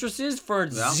fucking waitresses for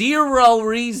zero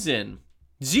reason.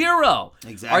 Zero.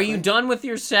 Exactly. Are you done with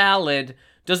your salad?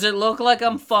 Does it look like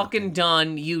I'm fucking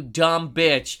done, you dumb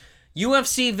bitch?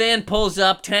 UFC Van pulls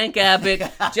up, Tank Abbott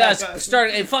just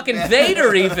started, fucking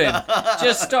Vader even,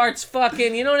 just starts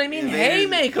fucking, you know what I mean?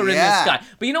 Haymaker in this guy.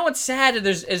 But you know what's sad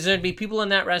is there'd be people in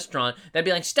that restaurant that'd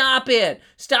be like, stop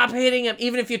hitting him,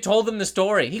 even if you told them the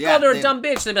story. He called her a dumb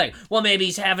bitch. They'd be like, well, maybe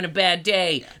he's having a bad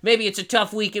day. Maybe it's a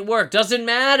tough week at work. Doesn't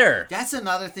matter. That's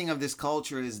another thing of this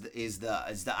culture is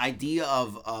the idea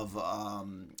of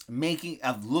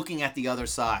looking at the other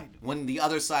side when the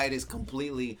other side is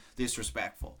completely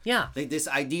disrespectful. Yeah. Like this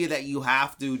idea that you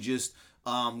have to just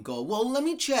go, well, let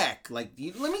me check. Like,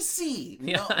 let me see.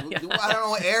 I don't know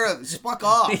what era. Just fuck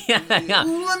off.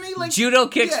 Let me, judo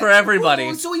kicks for everybody.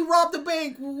 Ooh, so he robbed the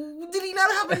bank. Did he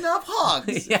not have enough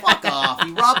hugs? Fuck off.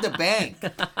 He robbed the bank.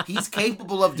 He's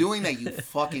capable of doing that, you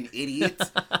fucking idiot.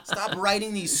 Stop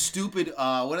writing these stupid,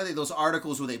 what are they, those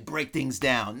articles where they break things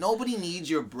down. Nobody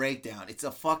needs your breakdown. It's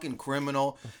a fucking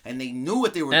criminal, and they knew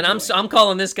what they were doing. And I'm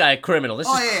calling this guy a criminal. This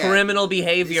is criminal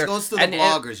behavior. This goes to the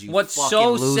bloggers, you what's fucking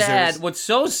so losers. What's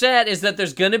so sad is that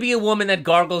there's going to be a woman that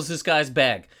gargles this guy's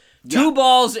bag. 2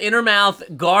 balls in her mouth,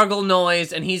 gargle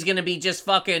noise, and he's going to be just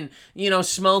fucking,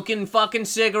 smoking fucking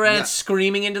cigarettes,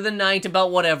 screaming into the night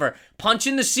about whatever.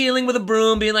 Punching the ceiling with a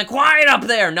broom, being like, quiet up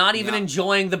there, not even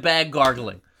enjoying the bag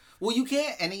gargling. Well, you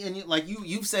can't, and like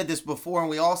you've said this before, and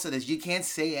we all said this, you can't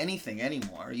say anything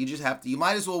anymore. You just have to, you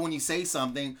might as well, when you say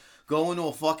something, go into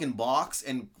a fucking box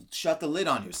and shut the lid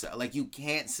on yourself. Like, you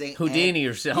can't say Houdini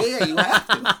yourself. Yeah, you have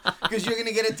to. Because you're going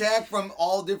to get attacked from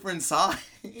all different sides.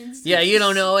 Yeah, you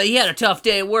don't know. He had a tough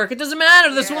day at work. It doesn't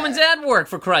matter. This woman's at work,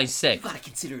 for Christ's sake. You got to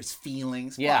consider his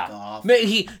feelings. Yeah. Fuck off.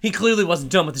 He clearly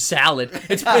wasn't done with the salad.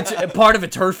 It's part of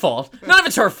it's her fault. None of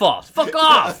it's her fault. Fuck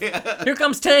off. Here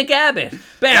comes Tank Abbott.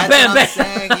 Bam, bam, bam. That's what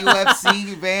I'm saying.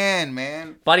 UFC van,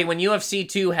 man. Buddy, when UFC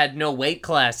 2 had no weight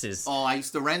classes. Oh, I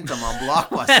used to rent them on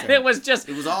Blockbuster. It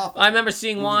was awful. I remember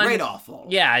seeing one. Great awful.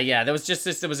 Yeah. There was just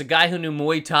this. There was a guy who knew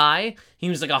Muay Thai. He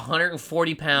was like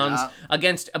 140 pounds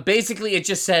against. Basically, it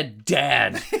just said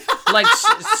 "Dad," like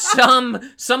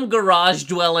some garage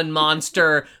dwelling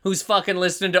monster who's fucking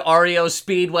listening to REO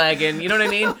Speedwagon. You know what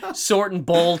I mean? Sorting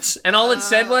bolts, and all it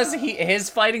said was his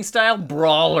fighting style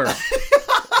brawler.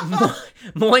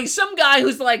 Some guy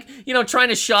who's like, trying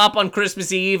to shop on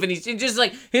Christmas Eve, and he's just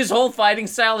like, his whole fighting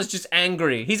style is just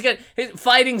angry. He's got his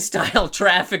fighting style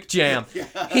traffic jam.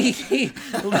 The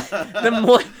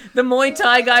Muay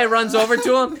Thai guy runs over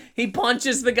to him. He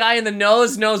punches the guy in the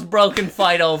nose broken,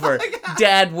 fight over.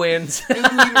 Dad wins. And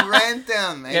we'd rent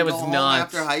them and it was go home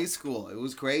nuts. after high school. It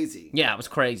was crazy. Yeah, it was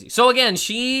crazy. So again,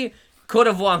 she could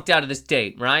have walked out of this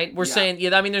date, right? We're saying,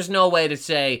 there's no way to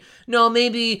say, no,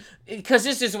 maybe, because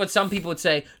this is what some people would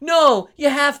say, no, you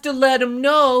have to let them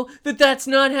know that that's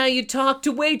not how you talk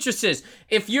to waitresses.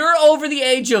 If you're over the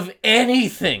age of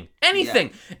anything, and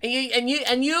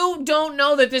you don't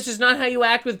know that this is not how you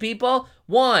act with people,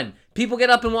 1, people get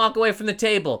up and walk away from the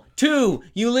table. 2,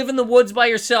 you live in the woods by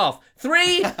yourself.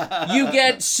 3, you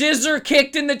get scissor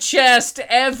kicked in the chest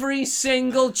every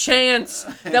single chance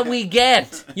that we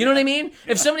get. You know what I mean?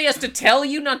 If somebody has to tell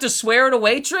you not to swear at a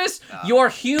waitress, you're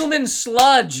human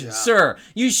sludge, sir.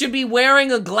 You should be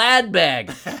wearing a Glad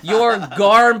bag. You're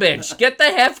garbage. Get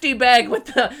the hefty bag with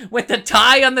the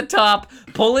tie on the top,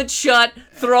 pull it shut,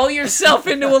 throw yourself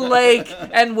into a lake,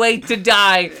 and wait to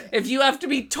die. If you have to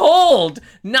be told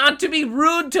not to be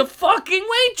rude to fucking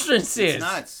waitresses. It's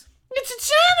nuts. It's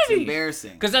insanity. It's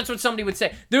embarrassing. Because that's what somebody would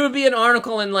say. There would be an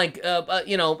article in let's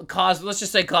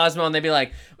just say Cosmo, and they'd be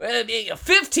like,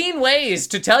 15 ways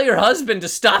to tell your husband to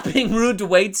stop being rude to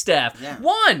waitstaff. Yeah.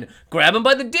 1, grab him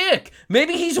by the dick.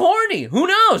 Maybe he's horny. Who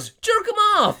knows? Jerk him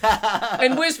off.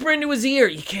 And whisper into his ear,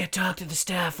 you can't talk to the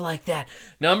staff like that.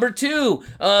 Number 2,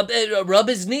 rub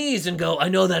his knees and go, I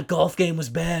know that golf game was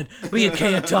bad, but you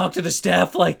can't talk to the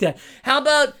staff like that. How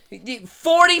about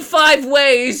 45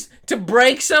 ways to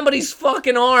break somebody's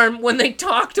fucking arm when they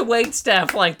talk to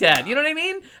waitstaff like that? You know what I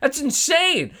mean? That's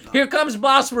insane. Here comes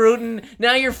Boss Rutan.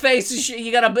 Now your face is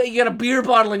you got a beer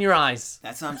bottle in your eyes.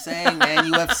 That's what I'm saying, man.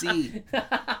 UFC.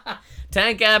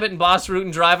 Tank Abbott and Boss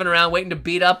Rutan driving around waiting to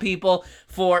beat up people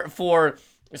for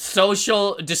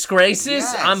social disgraces.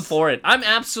 Yes. I'm for it. I'm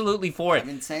absolutely for it. I've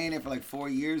been saying it for like 4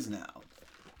 years now.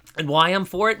 And why I'm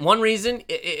for it? One reason,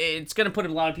 it's going to put a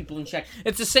lot of people in check.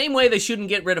 It's the same way they shouldn't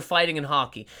get rid of fighting in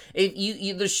hockey.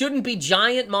 There shouldn't be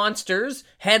giant monsters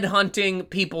headhunting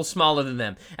people smaller than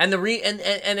them. And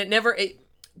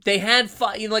they had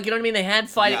fight, you know what I mean? They had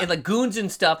fighting and like goons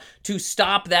and stuff to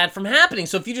stop that from happening.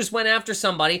 So if you just went after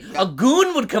somebody, a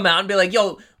goon would come out and be like,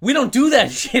 "Yo, we don't do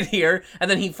that shit here," and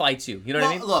then he fights you. You know what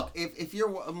I mean? Look, if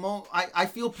you're, I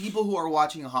feel people who are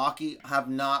watching hockey have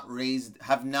not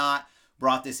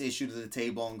brought this issue to the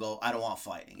table and go, I don't want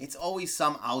fighting. It's always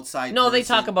some outside person. They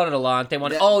talk about it a lot. They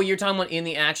want, you're talking about in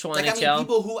the actual NHL? I mean,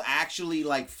 people who actually,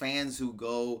 like, fans who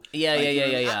go...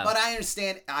 Yeah. But I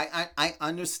understand, I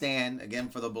understand, again,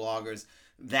 for the bloggers,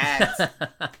 that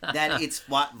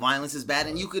violence is bad,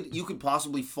 and you could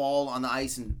possibly fall on the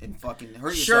ice and fucking hurt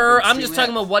yourself. Sure, I'm just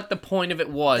talking about what the point of it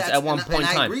was at one point in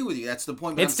time. I agree with you. That's the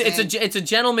point. It's a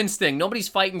gentleman's thing. Nobody's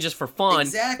fighting just for fun.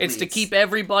 Exactly. It's to keep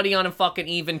everybody on a fucking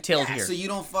even tilt here. So you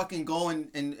don't fucking go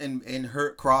and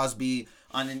hurt Crosby.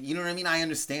 You know what I mean? I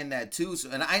understand that too. So,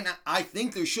 and I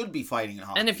think there should be fighting in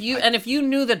hockey. And if you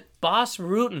knew that Boss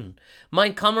Rutan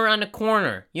might come around the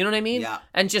corner, you know what I mean? Yeah.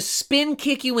 And just spin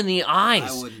kick you in the eyes.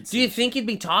 I wouldn't. Do you think you'd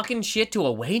be talking shit to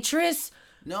a waitress?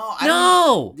 No.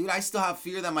 No. Dude, I still have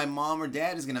fear that my mom or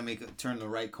dad is gonna turn the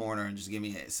right corner and just give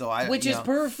me it. Which is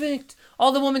perfect.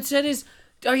 All the woman said is,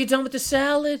 "Are you done with the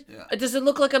salad? Yeah. Does it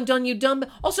look like I'm done? You done?"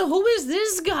 Also, who is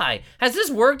this guy? Has this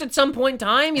worked at some point in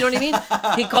time? You know what I mean?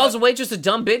 He calls a waitress a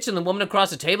dumb bitch, and the woman across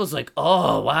the table is like,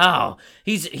 "Oh wow,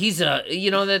 he's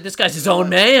this guy's his own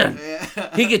man.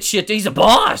 Yeah. He gets shit. He's a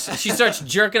boss." And she starts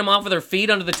jerking him off with her feet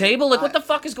under the table. Like, what the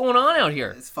fuck is going on out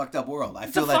here? It's a fucked up world.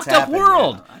 It's a fucked up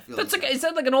world. Is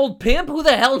that like an old pimp? Who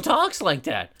the hell talks like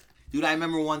that? Dude, I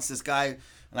remember once this guy.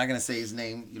 I'm not gonna say his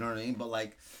name. You know what I mean? But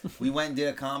like. We went and did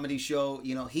a comedy show.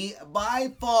 You know, he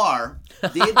by far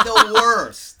did the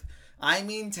worst I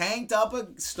mean, tanked up a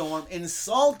storm,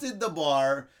 insulted the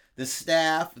bar, the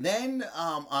staff. Then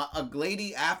a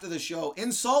lady after the show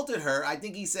insulted her. I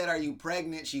think he said, "Are you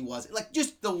pregnant?" She wasn't. Like,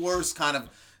 just the worst kind of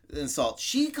insult.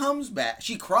 She comes back.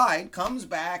 She cried, comes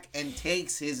back, and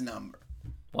takes his number.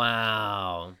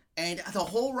 Wow. And the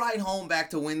whole ride home back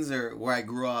to Windsor, where I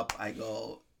grew up, I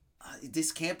go,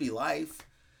 this can't be life.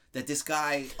 That this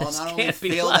guy not only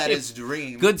failed at his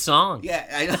dream. Good song. Yeah,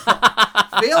 I know.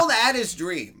 Failed at his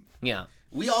dream. Yeah.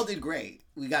 We all did great.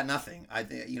 We got nothing. I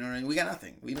think, you know what I mean? We got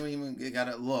nothing. We don't even got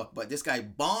to look. But this guy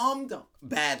bombed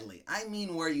badly. I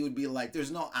mean, where you would be like, there's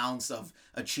no ounce of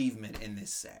achievement in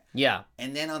this set. Yeah.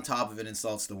 And then on top of it,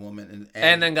 insults the woman.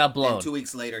 And then got blown. And 2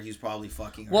 weeks later, he's probably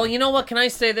fucking her. Well, you know what? Can I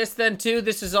say this then, too?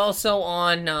 This is also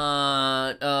on,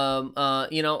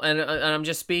 you know, and I'm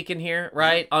just speaking here,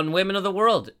 right? Yeah. On Women of the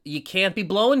World. You can't be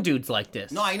blowing dudes like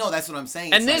this. No, I know. That's what I'm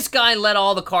saying. And this guy let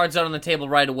all the cards out on the table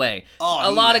right away.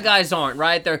 A lot of guys aren't,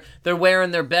 right? They're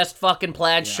wearing their best fucking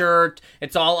plaid shirt.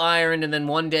 It's all ironed, and then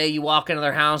one day you walk into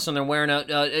their house and they're wearing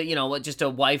just a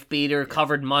wife beater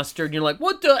covered mustard. And you're like,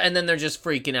 what the? And then they're just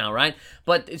freaking out, right?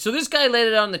 But so this guy laid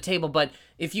it out on the table. But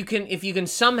if you can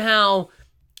somehow,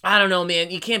 I don't know,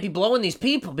 man, you can't be blowing these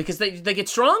people because they get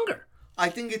stronger. I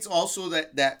think it's also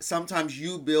that sometimes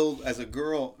you build as a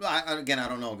girl. I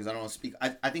don't know because I don't want to speak.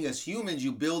 I think as humans,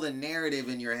 you build a narrative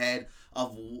in your head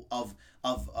of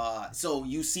so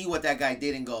you see what that guy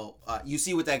did and go. You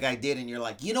see what that guy did and you're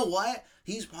like, you know what?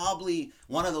 He's probably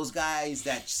one of those guys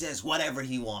that says whatever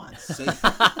he wants. So,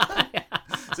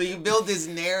 so you build this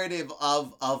narrative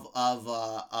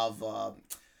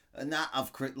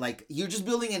like you're just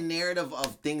building a narrative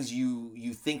of things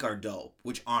you think are dope,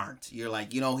 which aren't. You're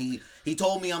like, you know, he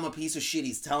told me I'm a piece of shit.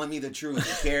 He's telling me the truth.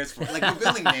 He cares for like you're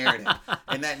building narrative,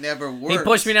 and that never works. He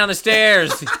pushed me down the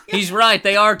stairs. He's right.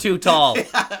 They are too tall.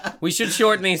 We should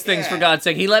shorten these things for God's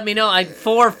sake. He let me know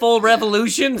 4 full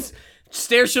revolutions.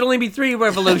 Stairs should only be 3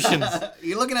 revolutions.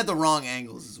 You're looking at the wrong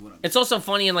angles is what I'm saying. It's also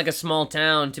funny in like a small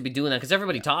town to be doing that because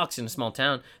everybody talks in a small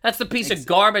town. That's the piece of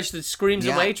garbage that screams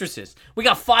at waitresses. We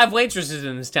got 5 waitresses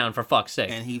in this town, for fuck's sake.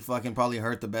 And he fucking probably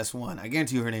hurt the best one. I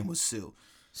guarantee you her name was Sue.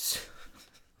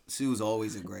 Sue's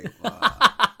always a great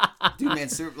dude, man.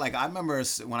 Like I remember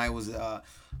when I was a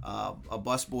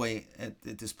busboy at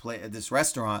this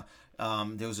restaurant.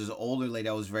 There was this older lady.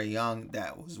 I was very young.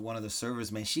 That was one of the servers.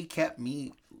 Man, she kept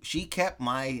my.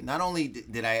 Not only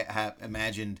did I have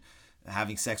imagined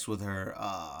having sex with her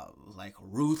like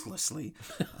ruthlessly,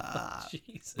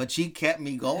 but she kept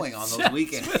me going on those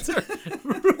weekends.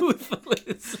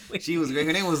 Ruthlessly. She was great.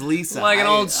 Her name was Lisa. Like an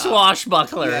old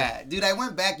swashbuckler. Yeah, dude. I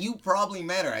went back. You probably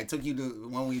met her. I took you to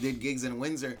when we did gigs in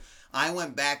Windsor. I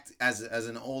went back as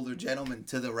an older gentleman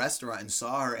to the restaurant and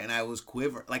saw her, and I was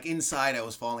quivering. Like inside, I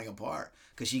was falling apart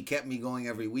because she kept me going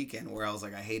every weekend. Where I was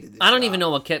like, I hated this. I don't even know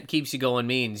what keeps you going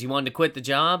means. You wanted to quit the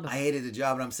job? I hated the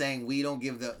job, but I'm saying we don't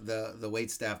give the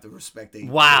wait staff the respect they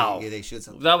should.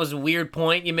 Sometimes. That was a weird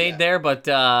point you made there, but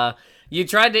you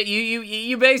tried to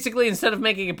you basically instead of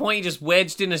making a point, you just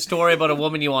wedged in a story about a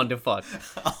woman you wanted to fuck.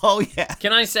 Oh yeah.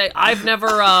 Can I say I've never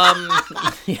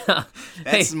yeah.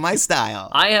 That's my style.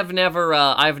 I've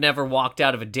never walked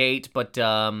out of a date, but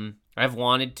I've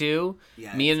wanted to.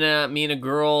 Yeah, me and a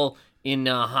girl in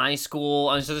high school.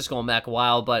 So this is going back a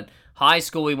while, but high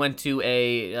school we went to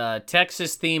a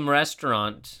Texas themed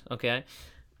restaurant. Okay.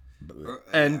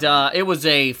 And it was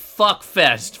a fuck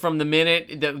fest from the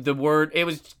minute the word. It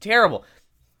was terrible.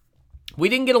 We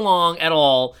didn't get along at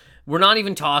all. We're not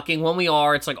even talking. When we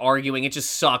are, it's like arguing. It just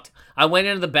sucked. I went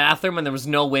into the bathroom and there was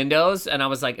no windows. And I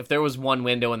was like, if there was one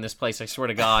window in this place, I swear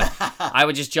to God, I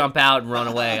would just jump out and run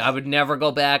away. I would never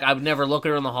go back. I would never look at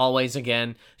her in the hallways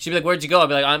again. She'd be like, where'd you go? I'd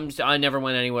be like, I never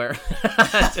went anywhere.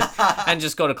 and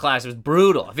just go to class. It was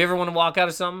brutal. If you ever want to walk out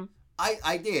of something?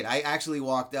 I did. I actually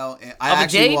walked out.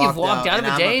 You've walked out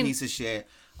of a date? I'm a piece of shit.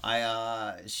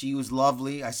 She was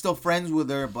lovely. I still friends with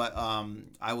her, but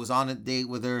I was on a date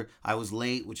with her. I was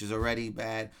late, which is already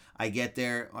bad. I get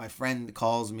there. My friend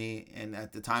calls me, and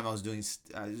at the time I was doing.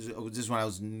 It was just when I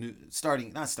was not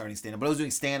starting stand up, but I was doing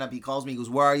stand up. He calls me. He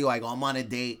goes, "Where are you?" I go, "I'm on a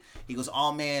date." He goes,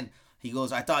 "Oh man." He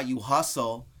goes, "I thought you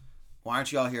hustle. Why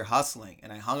aren't you out here hustling?"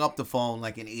 And I hung up the phone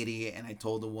like an idiot, and I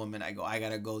told the woman, I go, "I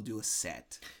gotta go do a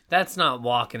set." That's not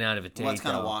walking out of a date. Well, that's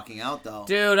kind of walking out, though.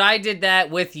 Dude, I did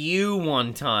that with you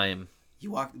one time.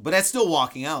 You walked, but that's still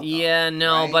walking out, though. Yeah,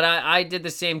 no, right? But I did the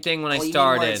same thing when I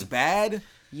started. It's bad?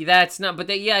 Yeah, that's not, but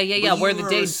yeah. Where the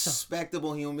date's a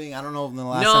respectable human being. I don't know if the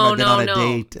last time I've been on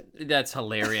a date. That's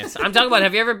hilarious. I'm talking about,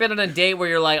 have you ever been on a date where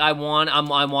you're like, I want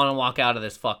to walk out of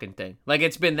this fucking thing? Like,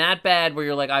 it's been that bad where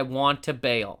you're like, I want to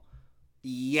bail.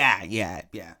 Yeah.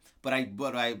 But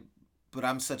I but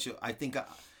I'm such a. I think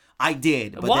I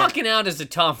did. But Walking out is a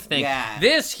tough thing. Yeah.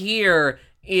 This here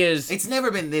is. It's never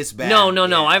been this bad. No.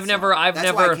 Yeah, I've never.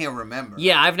 That's why I can't remember.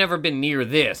 Yeah, I've never been near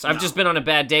this. I've just been on a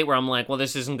bad date where I'm like, well,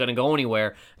 this isn't gonna go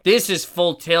anywhere. This is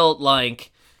full tilt.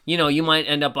 Like, you know, you might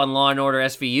end up on Law and Order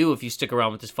SVU if you stick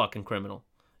around with this fucking criminal.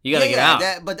 You gotta get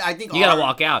out. But I think you gotta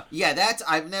walk out. Yeah,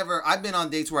 I've been on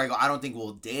dates where I go, I don't think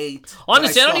we'll date.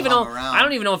 Honestly, I don't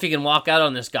even know if you can walk out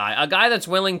on this guy. A guy that's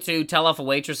willing to tell off a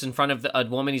waitress in front of a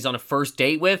woman he's on a first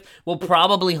date with will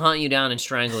probably hunt you down and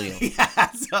strangle you.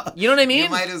 Yeah, so you know what I mean? You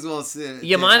might as well sit.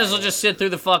 You might as well just sit through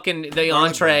the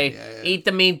entree, eat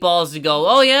the meatballs, and go,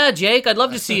 oh yeah, Jake, I'd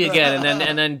love to see you again,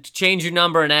 and then change your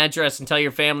number and address and tell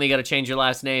your family you got to change your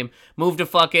last name, move to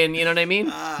fucking, you know what I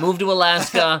mean? Move to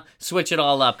Alaska, switch it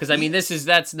all up, because I mean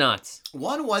that's nuts.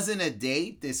 One wasn't a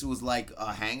date. This was like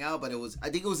a hangout, but I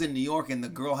think it was in New York, and the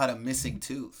girl had a missing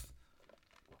tooth.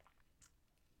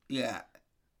 Yeah.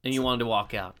 And you wanted to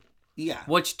walk out. Yeah.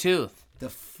 Which tooth?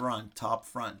 The top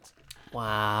front.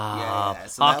 Wow. Yeah.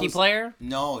 So hockey player?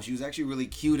 No, she was actually really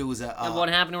cute. It was a. And what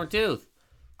happened to her tooth?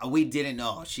 We didn't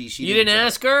know. She You didn't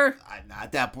ask her?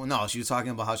 At that point, no. She was talking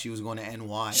about how she was going to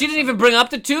NY. She didn't even bring up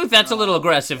the tooth? That's a little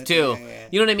aggressive, too. Yeah.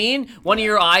 You know what I mean? One of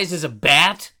your eyes is a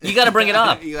bat. You got to bring it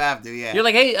up. You have to, yeah. You're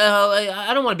like, hey,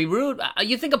 I don't want to be rude.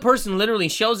 You think a person literally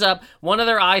shows up, one of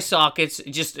their eye sockets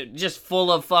just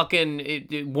full of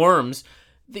fucking worms.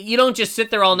 You don't just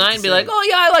sit there all night and be like, oh,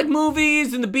 yeah, I like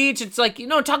movies and the beach. It's like,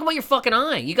 talk about your fucking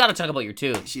eye. You got to talk about your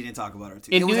tooth. She didn't talk about her tooth.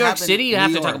 In New York City, you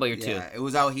have to talk about your tooth. It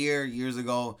was out here years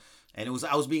ago, and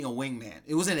I was being a wingman.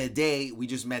 It wasn't a date. We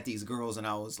just met these girls, and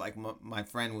I was like, my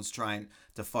friend was trying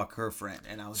to fuck her friend.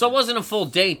 And I was so it wasn't a full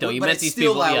date, though. You met these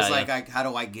people. I was like, how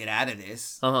do I get out of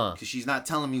this? Because she's not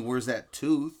telling me where's that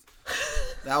tooth.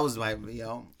 That was my,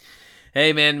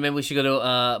 Hey man, maybe we should go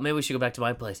back to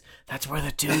my place. That's where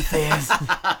the tooth is.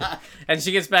 And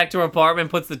she gets back to her apartment,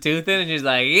 puts the tooth in, and she's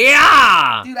like,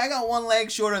 yeah! Dude, I got one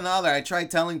leg shorter than the other. I tried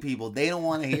telling people. They don't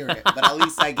want to hear it. But at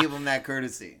least I give them that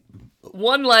courtesy.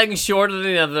 One leg shorter than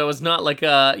the other was not like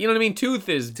a, you know what I mean? Tooth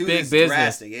is big business.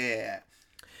 Drastic, yeah.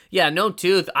 Yeah, no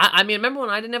tooth. I mean, remember when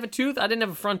I didn't have a tooth? I didn't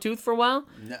have a front tooth for a while.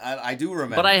 No, I do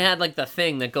remember. But I had like the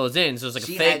thing that goes in, so it's like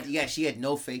a fake. She had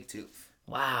no fake tooth.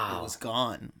 Wow. It was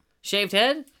gone. Shaved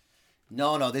head?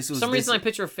 No, this was. For some reason I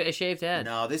picture a shaved head.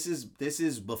 No, this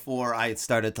is before I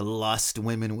started to lust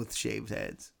women with shaved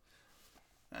heads.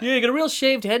 Yeah, you got a real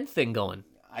shaved head thing going.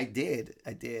 I did.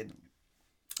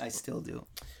 I still do.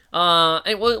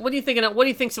 And what do you think? What do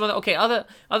you think? Other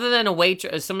than a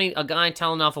waitress, a guy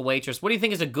telling off a waitress. What do you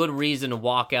think is a good reason to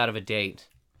walk out of a date?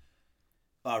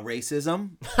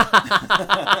 Racism.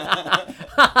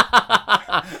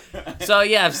 So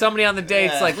yeah, if somebody on the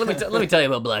date's like, let me tell you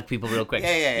about black people real quick.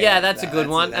 Yeah, that's a good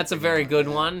one. That's a very good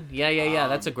one. Yeah.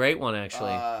 That's a great one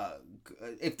actually.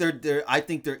 If I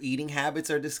think their eating habits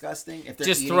are disgusting. If they're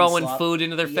just throwing food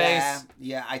into their face.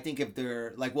 Yeah. I think if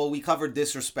they're like, well, we covered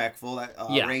disrespectful,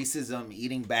 racism,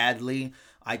 eating badly.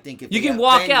 I think if you can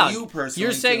walk out,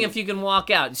 you're saying if you can walk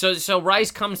out. So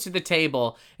rice comes to the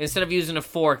table instead of using a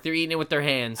fork, they're eating it with their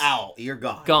hands. Ow, you're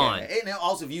gone. Gone. Yeah. And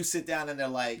also, if you sit down and they're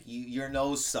like, your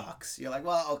nose sucks, you're like,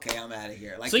 well, okay, I'm out of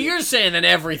here. Like, so you're saying that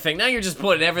everything. Now you're just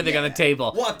putting everything on the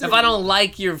table. Well, if I don't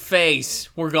like your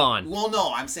face, we're gone. Well,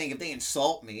 no, I'm saying if they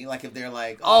insult me, like if they're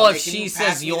like, if she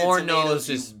says your nose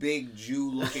is big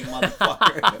Jew-looking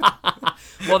motherfucker.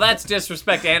 Well, that's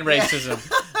disrespect and racism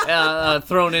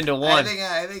thrown into one.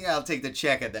 I think I'll take the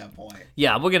check at that point.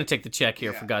 Yeah, we're gonna take the check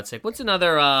here for God's sake. What's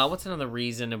another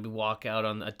reason to walk out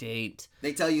on a date?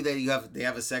 They tell you that they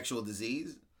have a sexual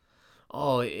disease.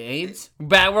 Oh, AIDS?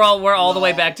 We're all the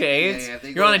way back to AIDS. Yeah,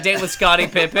 you're on a date with Scottie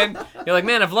Pippen. You're like,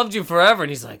 man, I've loved you forever, and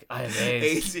he's like, I have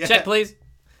AIDS. Check, please.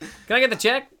 Can I get the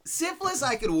check? Syphilis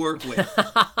I could work with.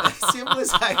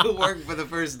 Syphilis I could work for the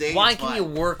first date. Why can you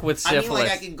work with syphilis? I mean,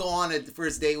 like I can go on a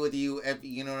first date with you.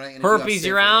 You know, herpes.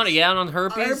 You're out. Are you out on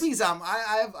herpes? Herpes.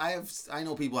 I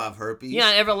know people have herpes.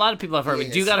 Yeah, a lot of people have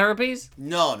herpes. Do you got herpes?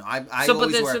 No. I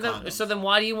always wear condoms. So then,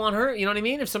 why do you want her? You know what I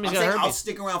mean? If somebody's got herpes, I'll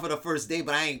stick around for the first date,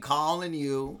 but I ain't calling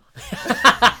you.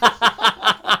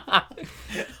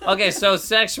 Okay, so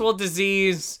sexual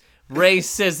disease.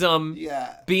 Racism,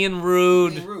 being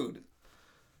rude.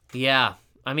 Yeah,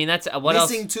 I mean that's what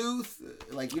missing else? tooth.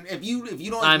 Like if you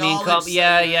don't. I mean,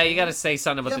 you got to say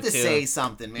something about the tooth. You have to say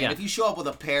something, man. Yeah. If you show up with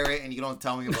a parrot and you don't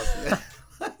tell me about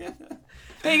that.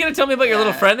 Hey, you gonna tell me about your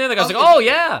little friend there? The guy's like, oh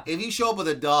yeah. If you show up with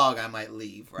a dog, I might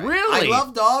leave. Right? Really? I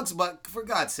love dogs, but for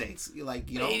God's sakes,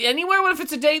 anywhere. What if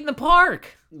it's a date in the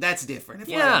park? That's different. If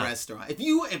we're at a restaurant, if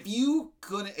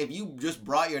you just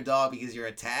brought your dog because you're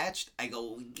attached, I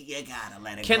go, you gotta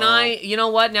let it go. Can I? You know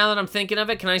what? Now that I'm thinking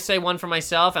of it, can I say one for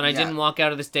myself? And I didn't walk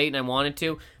out of this date, and I wanted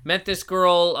to. Met this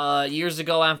girl years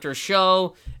ago after a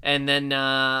show, and then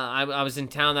I was in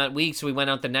town that week, so we went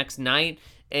out the next night.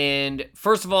 And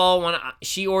first of all, when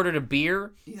she ordered a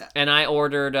beer, and I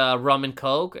ordered rum and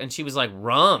Coke, and she was like,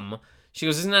 rum? She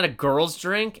goes, isn't that a girl's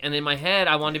drink? And in my head,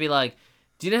 I wanted to be like,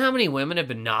 do you know how many women have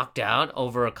been knocked out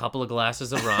over a couple of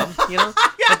glasses of rum? You know?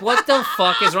 Like, what the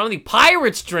fuck is wrong with you?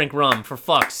 Pirates drink rum, for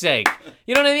fuck's sake.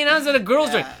 You know what I mean? How's that a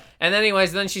girl's drink? And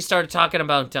anyways, then she started talking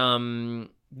about,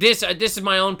 this is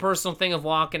my own personal thing of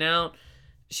walking out.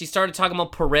 She started talking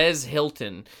about Perez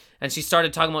Hilton. And she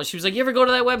started talking about, she was like, you ever go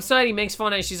to that website? He makes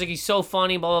fun of it. She's like, he's so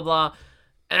funny, blah, blah, blah.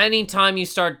 Anytime you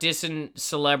start dissing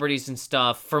celebrities and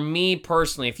stuff, for me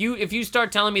personally, if you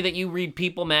start telling me that you read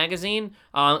People magazine,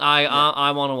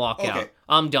 I want to walk out.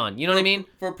 I'm done. You know what I mean?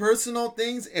 For personal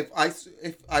things, if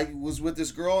I was with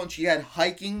this girl and she had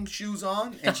hiking shoes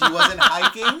on and she wasn't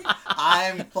hiking,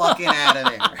 I'm fucking out of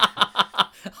there.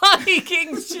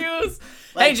 Hiking shoes.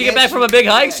 Like, hey, did you get back from a big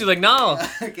hike? She's like, no.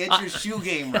 Get your shoe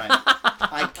game right.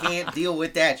 I can't deal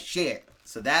with that shit.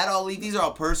 So that I'll leave. These are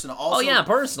all personal. Also,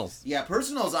 personals. Yeah,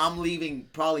 personals I'm leaving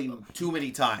probably too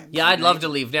many times. Yeah, I'd love to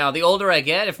leave now. The older I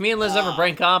get, if me and Liz ever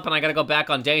break up and I gotta go back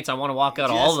on dates, I want to walk out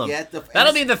all of them.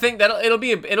 That'll be the thing. It'll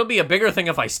be a bigger thing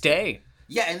if I stay.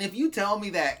 Yeah, and if you tell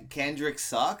me that Kendrick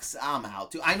sucks, I'm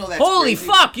out too. I know that's holy crazy.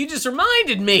 Fuck, you just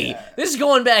reminded me. Yeah. This is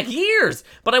going back years.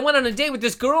 But I went on a date with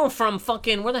this girl from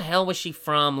fucking, where the hell was she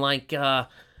from? Like,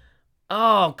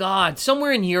 oh, God,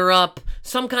 somewhere in Europe,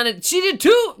 some kind of, she did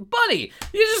too, buddy.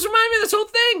 You just reminded me of this whole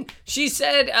thing. She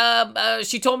said,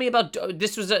 she told me about,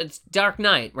 this was a Dark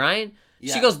Knight, right?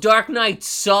 Yeah. She goes, Dark Knight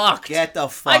sucked. Get the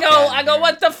fuck I go,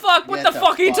 what the fuck? What the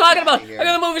fuck are you talking about? I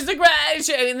go, the movie's the great.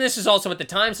 And this is also at the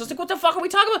time, so I was like, what the fuck are we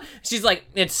talking about? She's like,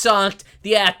 it sucked.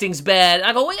 The acting's bad.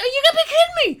 I go, wait, are you gonna be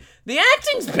kidding me? The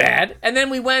acting's bad. And then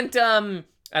we went,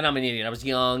 and I'm an idiot. I was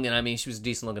young, and I mean, she was a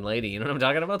decent-looking lady. You know what I'm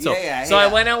talking about? So, so I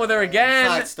went out with her again.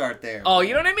 Let's start there. Oh,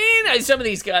 you know what I mean? Some of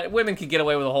these women can get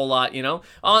away with a whole lot. You know,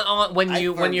 when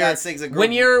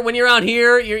you're out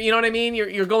here, you know what I mean.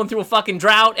 You're going through a fucking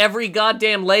drought. Every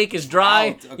goddamn lake is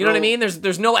dry. You know what I mean?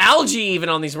 There's no algae even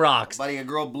on these rocks. Buddy, a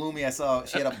girl blew me. I saw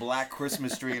she had a black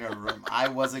Christmas tree in her room. I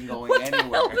wasn't going anywhere.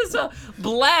 What the hell is a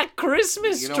black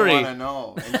Christmas tree? You don't want to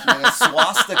know. And she had a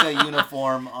swastika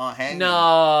uniform hanging.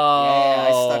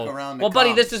 No. Yeah, stuck around the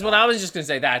buddy, this is what I was just gonna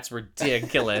say. That's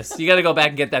ridiculous. You gotta go back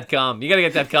and get that cum. You gotta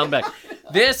get that cum back.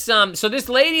 So this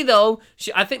lady though,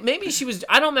 I think maybe she was.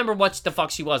 I don't remember what the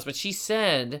fuck she was, but she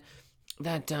said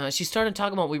that she started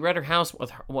talking about. We read her house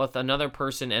with another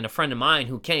person and a friend of mine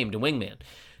who came to Wingman.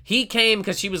 He came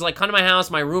because she was like, come to my house,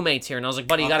 my roommate's here. And I was like,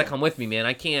 buddy, you gotta come with me, man.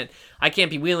 I can't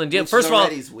be wheeling deal. First of all,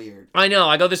 weird. I know.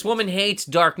 I go, this woman hates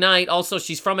Dark Knight. Also,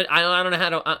 she's from it. I don't know how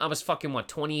to, I was fucking,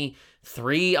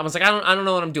 23? I was like, I don't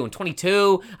know what I'm doing.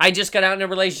 22? I just got out in a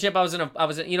relationship. I was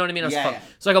in, you know what I mean?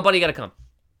 So I go, buddy, you gotta come.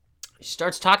 She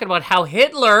starts talking about how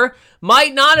Hitler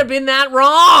might not have been that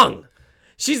wrong.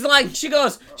 She's like, she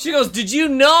goes, did you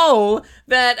know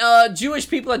that Jewish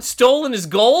people had stolen his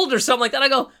gold or something like that? I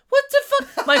go, what the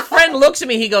fuck? My friend looks at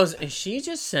me, he goes, is she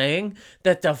just saying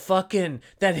that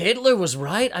that Hitler was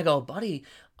right? I go, buddy,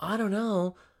 I don't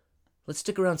know. Let's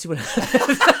stick around and see what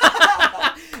happens.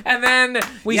 And then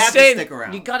we stayed.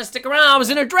 You gotta stick around. I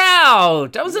was in a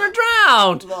drought.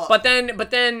 But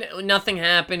then nothing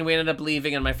happened. We ended up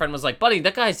leaving, and my friend was like, buddy,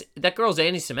 that girl's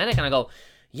anti-Semitic. And I go,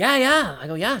 yeah. I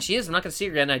go, yeah, she is. I'm not going to see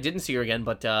her again. I didn't see her again,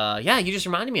 but yeah, you just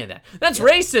reminded me of that. That's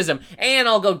racism. And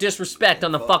I'll go disrespect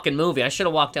on the fucking movie. I should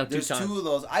have walked out 2 times. There's 2 of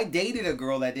those. I dated a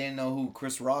girl that didn't know who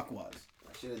Chris Rock was.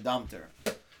 I should have dumped her.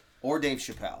 Or Dave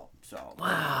Chappelle. So.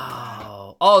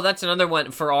 Wow. Oh, that's another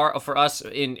one for us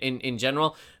in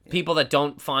general. People that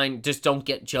just don't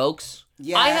get jokes.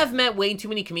 Yeah. I have met way too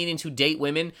many comedians who date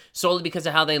women solely because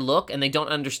of how they look, and they don't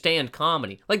understand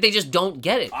comedy. Like, they just don't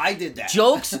get it. I did that.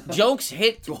 Jokes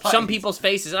hit some people's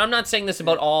faces. And I'm not saying this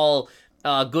about all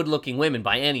good-looking women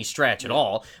by any stretch at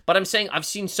all, but I'm saying I've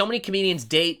seen so many comedians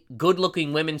date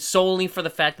good-looking women solely for the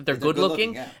fact that they're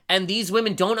good-looking, and these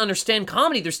women don't understand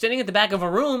comedy. They're standing at the back of a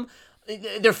room.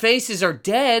 Their faces are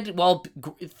dead while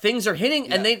things are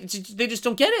hitting, and they just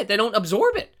don't get it. They don't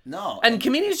absorb it. No. And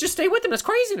comedians just stay with them. That's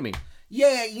crazy to me.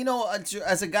 Yeah, you know,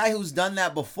 as a guy who's done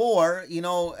that before, you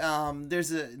know,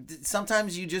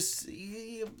 sometimes you just,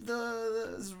 this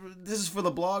is for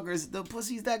the bloggers, the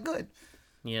pussy's that good.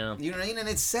 Yeah. You know what I mean? And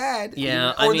it's sad.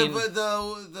 Yeah, Or I mean,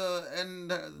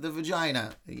 the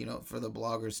vagina, for the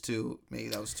bloggers too. Maybe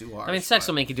that was too hard. I mean, sex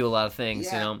will make you do a lot of things,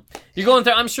 Yeah. You're going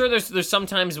through, I'm sure there's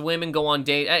sometimes women go on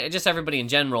date, just everybody in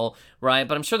general, right?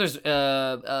 But I'm sure there's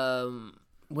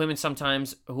women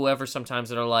sometimes, whoever sometimes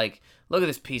that are like, look at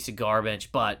this piece of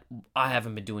garbage, but I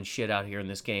haven't been doing shit out here in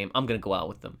this game. I'm going to go out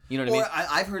with them. You know what I mean?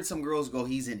 I've heard some girls go,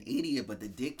 he's an idiot, but the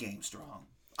dick game's strong.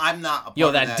 I'm not a part Yo,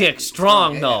 of that dick's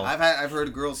strong, though. I've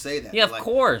heard girls say that. Yeah, of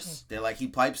course. They're like, he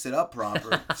pipes it up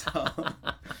proper.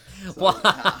 Well,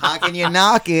 how can you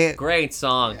knock it? Great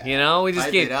song. We just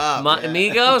Pipe get it up,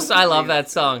 Amigos. I love that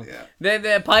song. Yeah.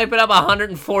 They pipe it up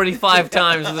 145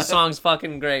 times, and the song's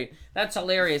fucking great. That's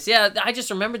hilarious. Yeah, I just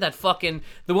remembered that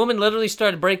the woman literally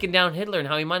started breaking down Hitler and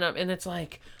how he might not, and it's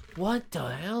like, what the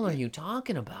hell are you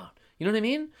talking about? You know what I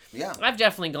mean? Yeah. I've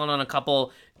definitely gone on a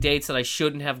couple dates that I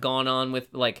shouldn't have gone on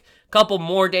with, like, a couple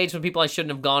more dates with people I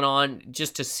shouldn't have gone on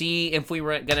just to see if we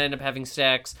were going to end up having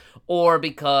sex or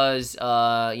because,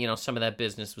 some of that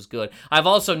business was good. I've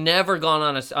also never gone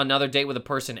on another date with a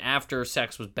person after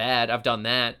sex was bad. I've done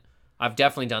that. I've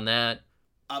definitely done that.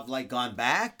 I've gone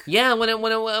back. Yeah, when a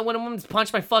woman's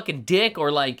punched my fucking dick or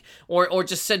or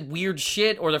just said weird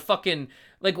shit or they're fucking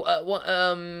one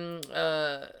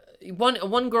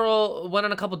girl went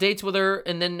on a couple dates with her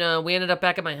and then we ended up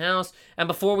back at my house and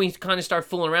before we kind of start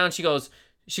fooling around she goes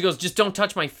just don't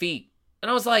touch my feet and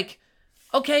I was like,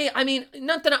 okay, I mean,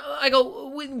 not that I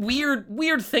go,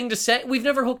 weird thing to say. We've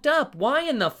never hooked up. Why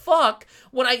in the fuck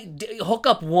would I hook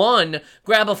up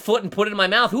grab a foot and put it in my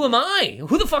mouth? Who am I?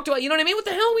 Who the fuck do I, you know what I mean? What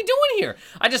the hell are we doing here?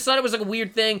 I just thought it was like a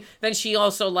weird thing. Then she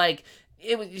also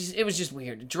it was just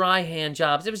weird. Dry hand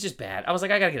jobs. It was just bad. I was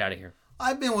like, I gotta get out of here.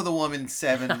 I've been with a woman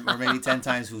 7 or maybe 10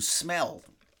 times who smelled.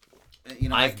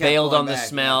 I've bailed on the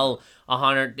smell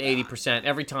 180%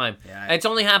 every time. Yeah, it's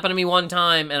only happened to me one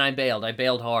time, and I bailed. I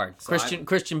bailed hard. So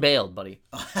Christian bailed, buddy.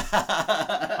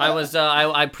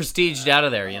 I prestiged out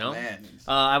of there. Man.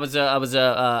 I was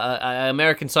a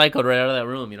American Psycho right out of that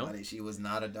room. Buddy, she was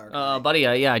not a Dark Knight. Buddy,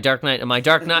 Dark Knight. My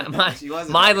Dark Knight.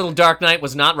 My little Dark Knight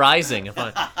was not rising. If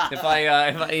I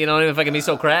can be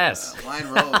so crass. Mine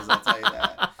rose. I'll tell you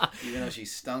that. Even though she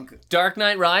stunk. Dark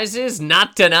Knight Rises?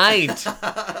 Not tonight.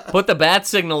 Put the bat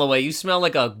signal away. You smell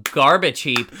like a garbage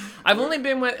heap. I've only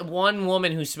been with one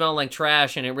woman who smelled like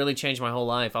trash, and it really changed my whole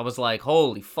life. I was like,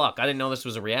 holy fuck, I didn't know this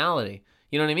was a reality.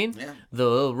 You know what I mean? Yeah.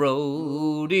 The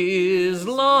road is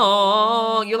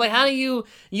long. You're like, how do you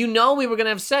know we were going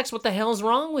to have sex? What the hell's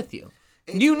wrong with you?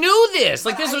 You knew this.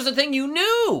 Like, this was a thing you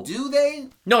knew. Do they?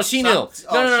 No, she knew.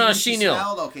 No, she knew.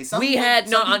 Okay.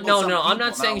 I'm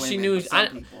not saying she knew.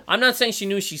 I'm not saying she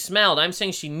knew she smelled. I'm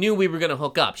saying she knew we were going to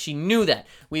hook up. She knew that.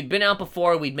 We'd been out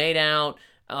before. We'd made out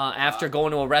after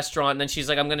going to a restaurant. And then she's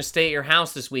like, I'm going to stay at your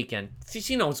house this weekend. See,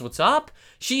 she knows what's up.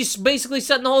 She's basically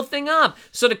setting the whole thing up.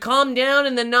 So to calm down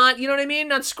and then not, you know what I mean?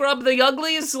 Not scrub the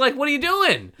uglies. Like, what are you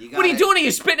doing? What are you doing? Are you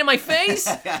spitting in my face?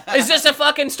 Is this a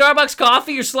fucking Starbucks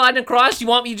coffee you're sliding across?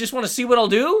 You just want to see what I'll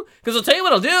do? Because I'll tell you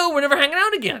what I'll do. We're never hanging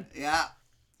out again. Yeah.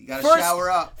 You got to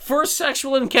shower up. First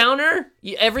sexual encounter,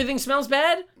 everything smells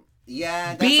bad?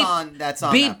 Yeah, that's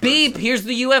on beep, that beep. Here's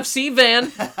the UFC van.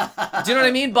 Do you know what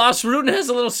I mean? Boss Rudin has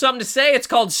a little something to say. It's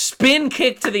called spin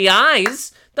kick to the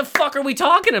eyes. The fuck are we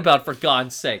talking about, for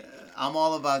God's sake? I'm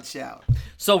all about shout.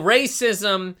 So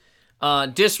racism,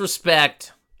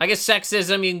 disrespect, I guess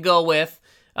sexism you can go with,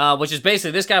 which is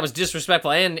basically this guy was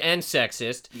disrespectful and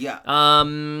sexist. Yeah.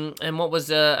 And what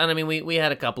was, and I mean, we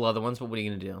had a couple other ones, but what are you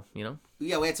going to do,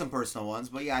 Yeah, we had some personal ones,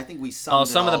 but yeah, I think we summed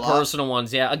some it of the all personal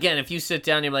ones, yeah. Again, if you sit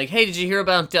down and you're like, hey, did you hear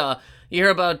about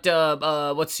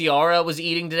what Ciara was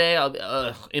eating today?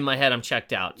 In my head, I'm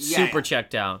checked out. Yeah. Super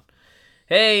checked out.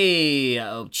 Hey,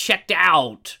 checked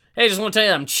out. Hey, I just want to tell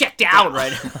you I'm checked out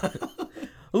right now.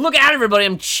 Look out, everybody,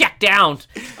 I'm checked out.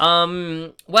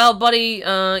 Well, buddy,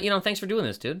 thanks for doing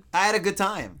this, dude. I had a good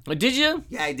time. Did you?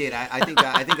 Yeah, I did. I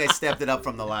think I stepped it up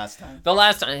from the last time. The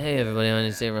last time. Hey, everybody, my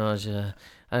name's Dave Raj. I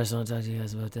just want to talk to you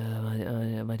guys about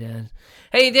my dad.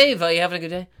 Hey, Dave, you having a good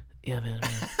day? Yeah, man.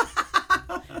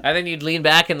 And then you'd lean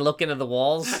back and look into the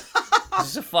walls.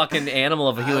 Just a fucking animal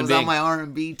of a human being. I was on my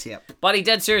R&B tip. Buddy,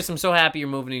 dead serious, I'm so happy you're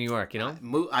moving to New York, Yeah,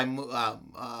 I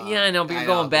know, but you're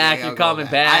going back, you're coming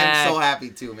back. I'm so happy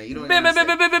too, man. You don't I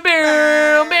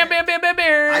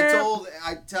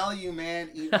tell you,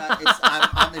 man, it's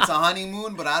a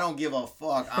honeymoon, but I don't give a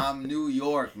fuck. I'm New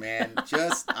York, man.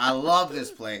 I love this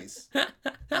place. I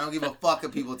don't give a fuck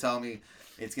if people tell me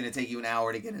it's going to take you an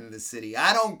hour to get into the city.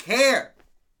 I don't care.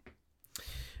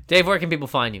 Dave, where can people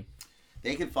find you?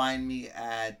 They can find me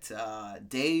at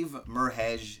Dave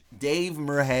Merheje,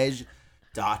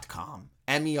 DaveMerheje.com.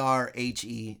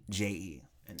 MERHEJE.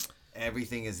 And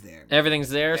everything is there. Everything's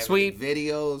there. Sweet.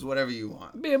 Videos, whatever you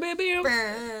want.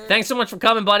 Thanks so much for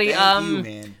coming, buddy. Thank you,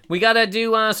 man. We got to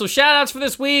do so shout outs for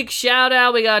this week. Shout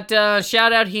out. We got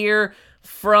shout out here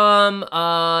from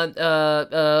I'm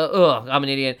an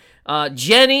idiot.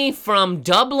 Jenny from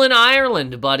Dublin,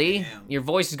 Ireland, buddy. Damn. Your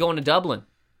voice is going to Dublin.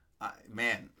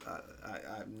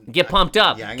 Get pumped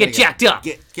up. Yeah, get jacked up.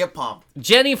 Get pumped.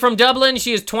 Jenny from Dublin.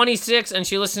 She is 26 and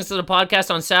she listens to the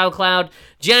podcast on SoundCloud.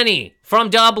 Jenny from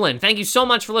Dublin, thank you so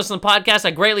much for listening to the podcast.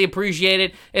 I greatly appreciate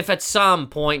it. If at some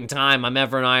point in time I'm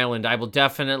ever in Ireland, I will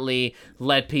definitely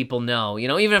let people know. You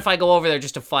know, even if I go over there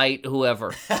just to fight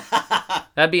whoever.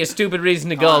 That'd be a stupid reason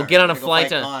to go. Get on a flight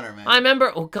to Conor, man. I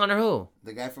remember Conor who?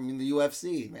 The guy from the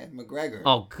UFC, man, McGregor.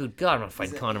 Oh, good God, I'm gonna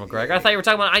fight Conor McGregor. I thought you were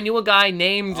talking about. I knew a guy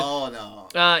named. Oh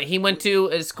no. He went to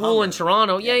a school in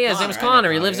Toronto. Yeah, his name was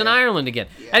Conor. He lives in Ireland again.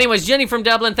 Yeah. Anyways, Jenny from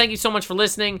Dublin, thank you so much for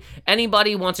listening.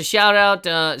 Anybody wants a shout out?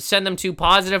 Send them to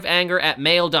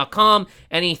positiveanger@mail.com.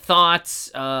 Any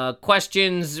thoughts,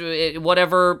 questions,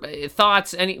 whatever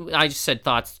thoughts? I just said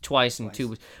thoughts twice in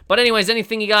two. But anyways,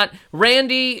 anything you got?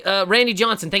 Randy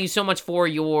Johnson, thank you so much for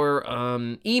your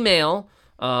email.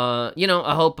 I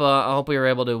hope we were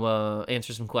able to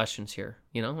answer some questions here,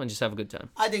 and just have a good time.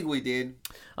 I think we did.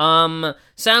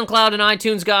 SoundCloud and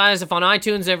iTunes, guys. If on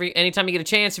iTunes, anytime you get a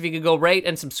chance, if you could go rate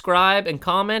and subscribe and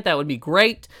comment, that would be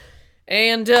great.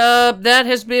 And that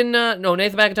has been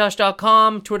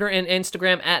NathanMcIntosh.com, Twitter and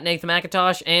Instagram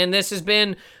 @NathanMcIntosh. And this has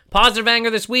been Positive Anger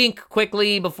this week.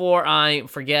 Quickly, before I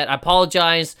forget, I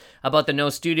apologize about the no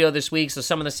studio this week, so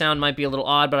some of the sound might be a little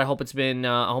odd, but I hope it's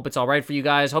all right for you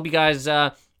guys. Hope you guys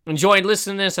enjoyed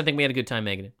listening to this. I think we had a good time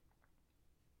making it.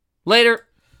 Later.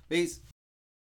 Peace.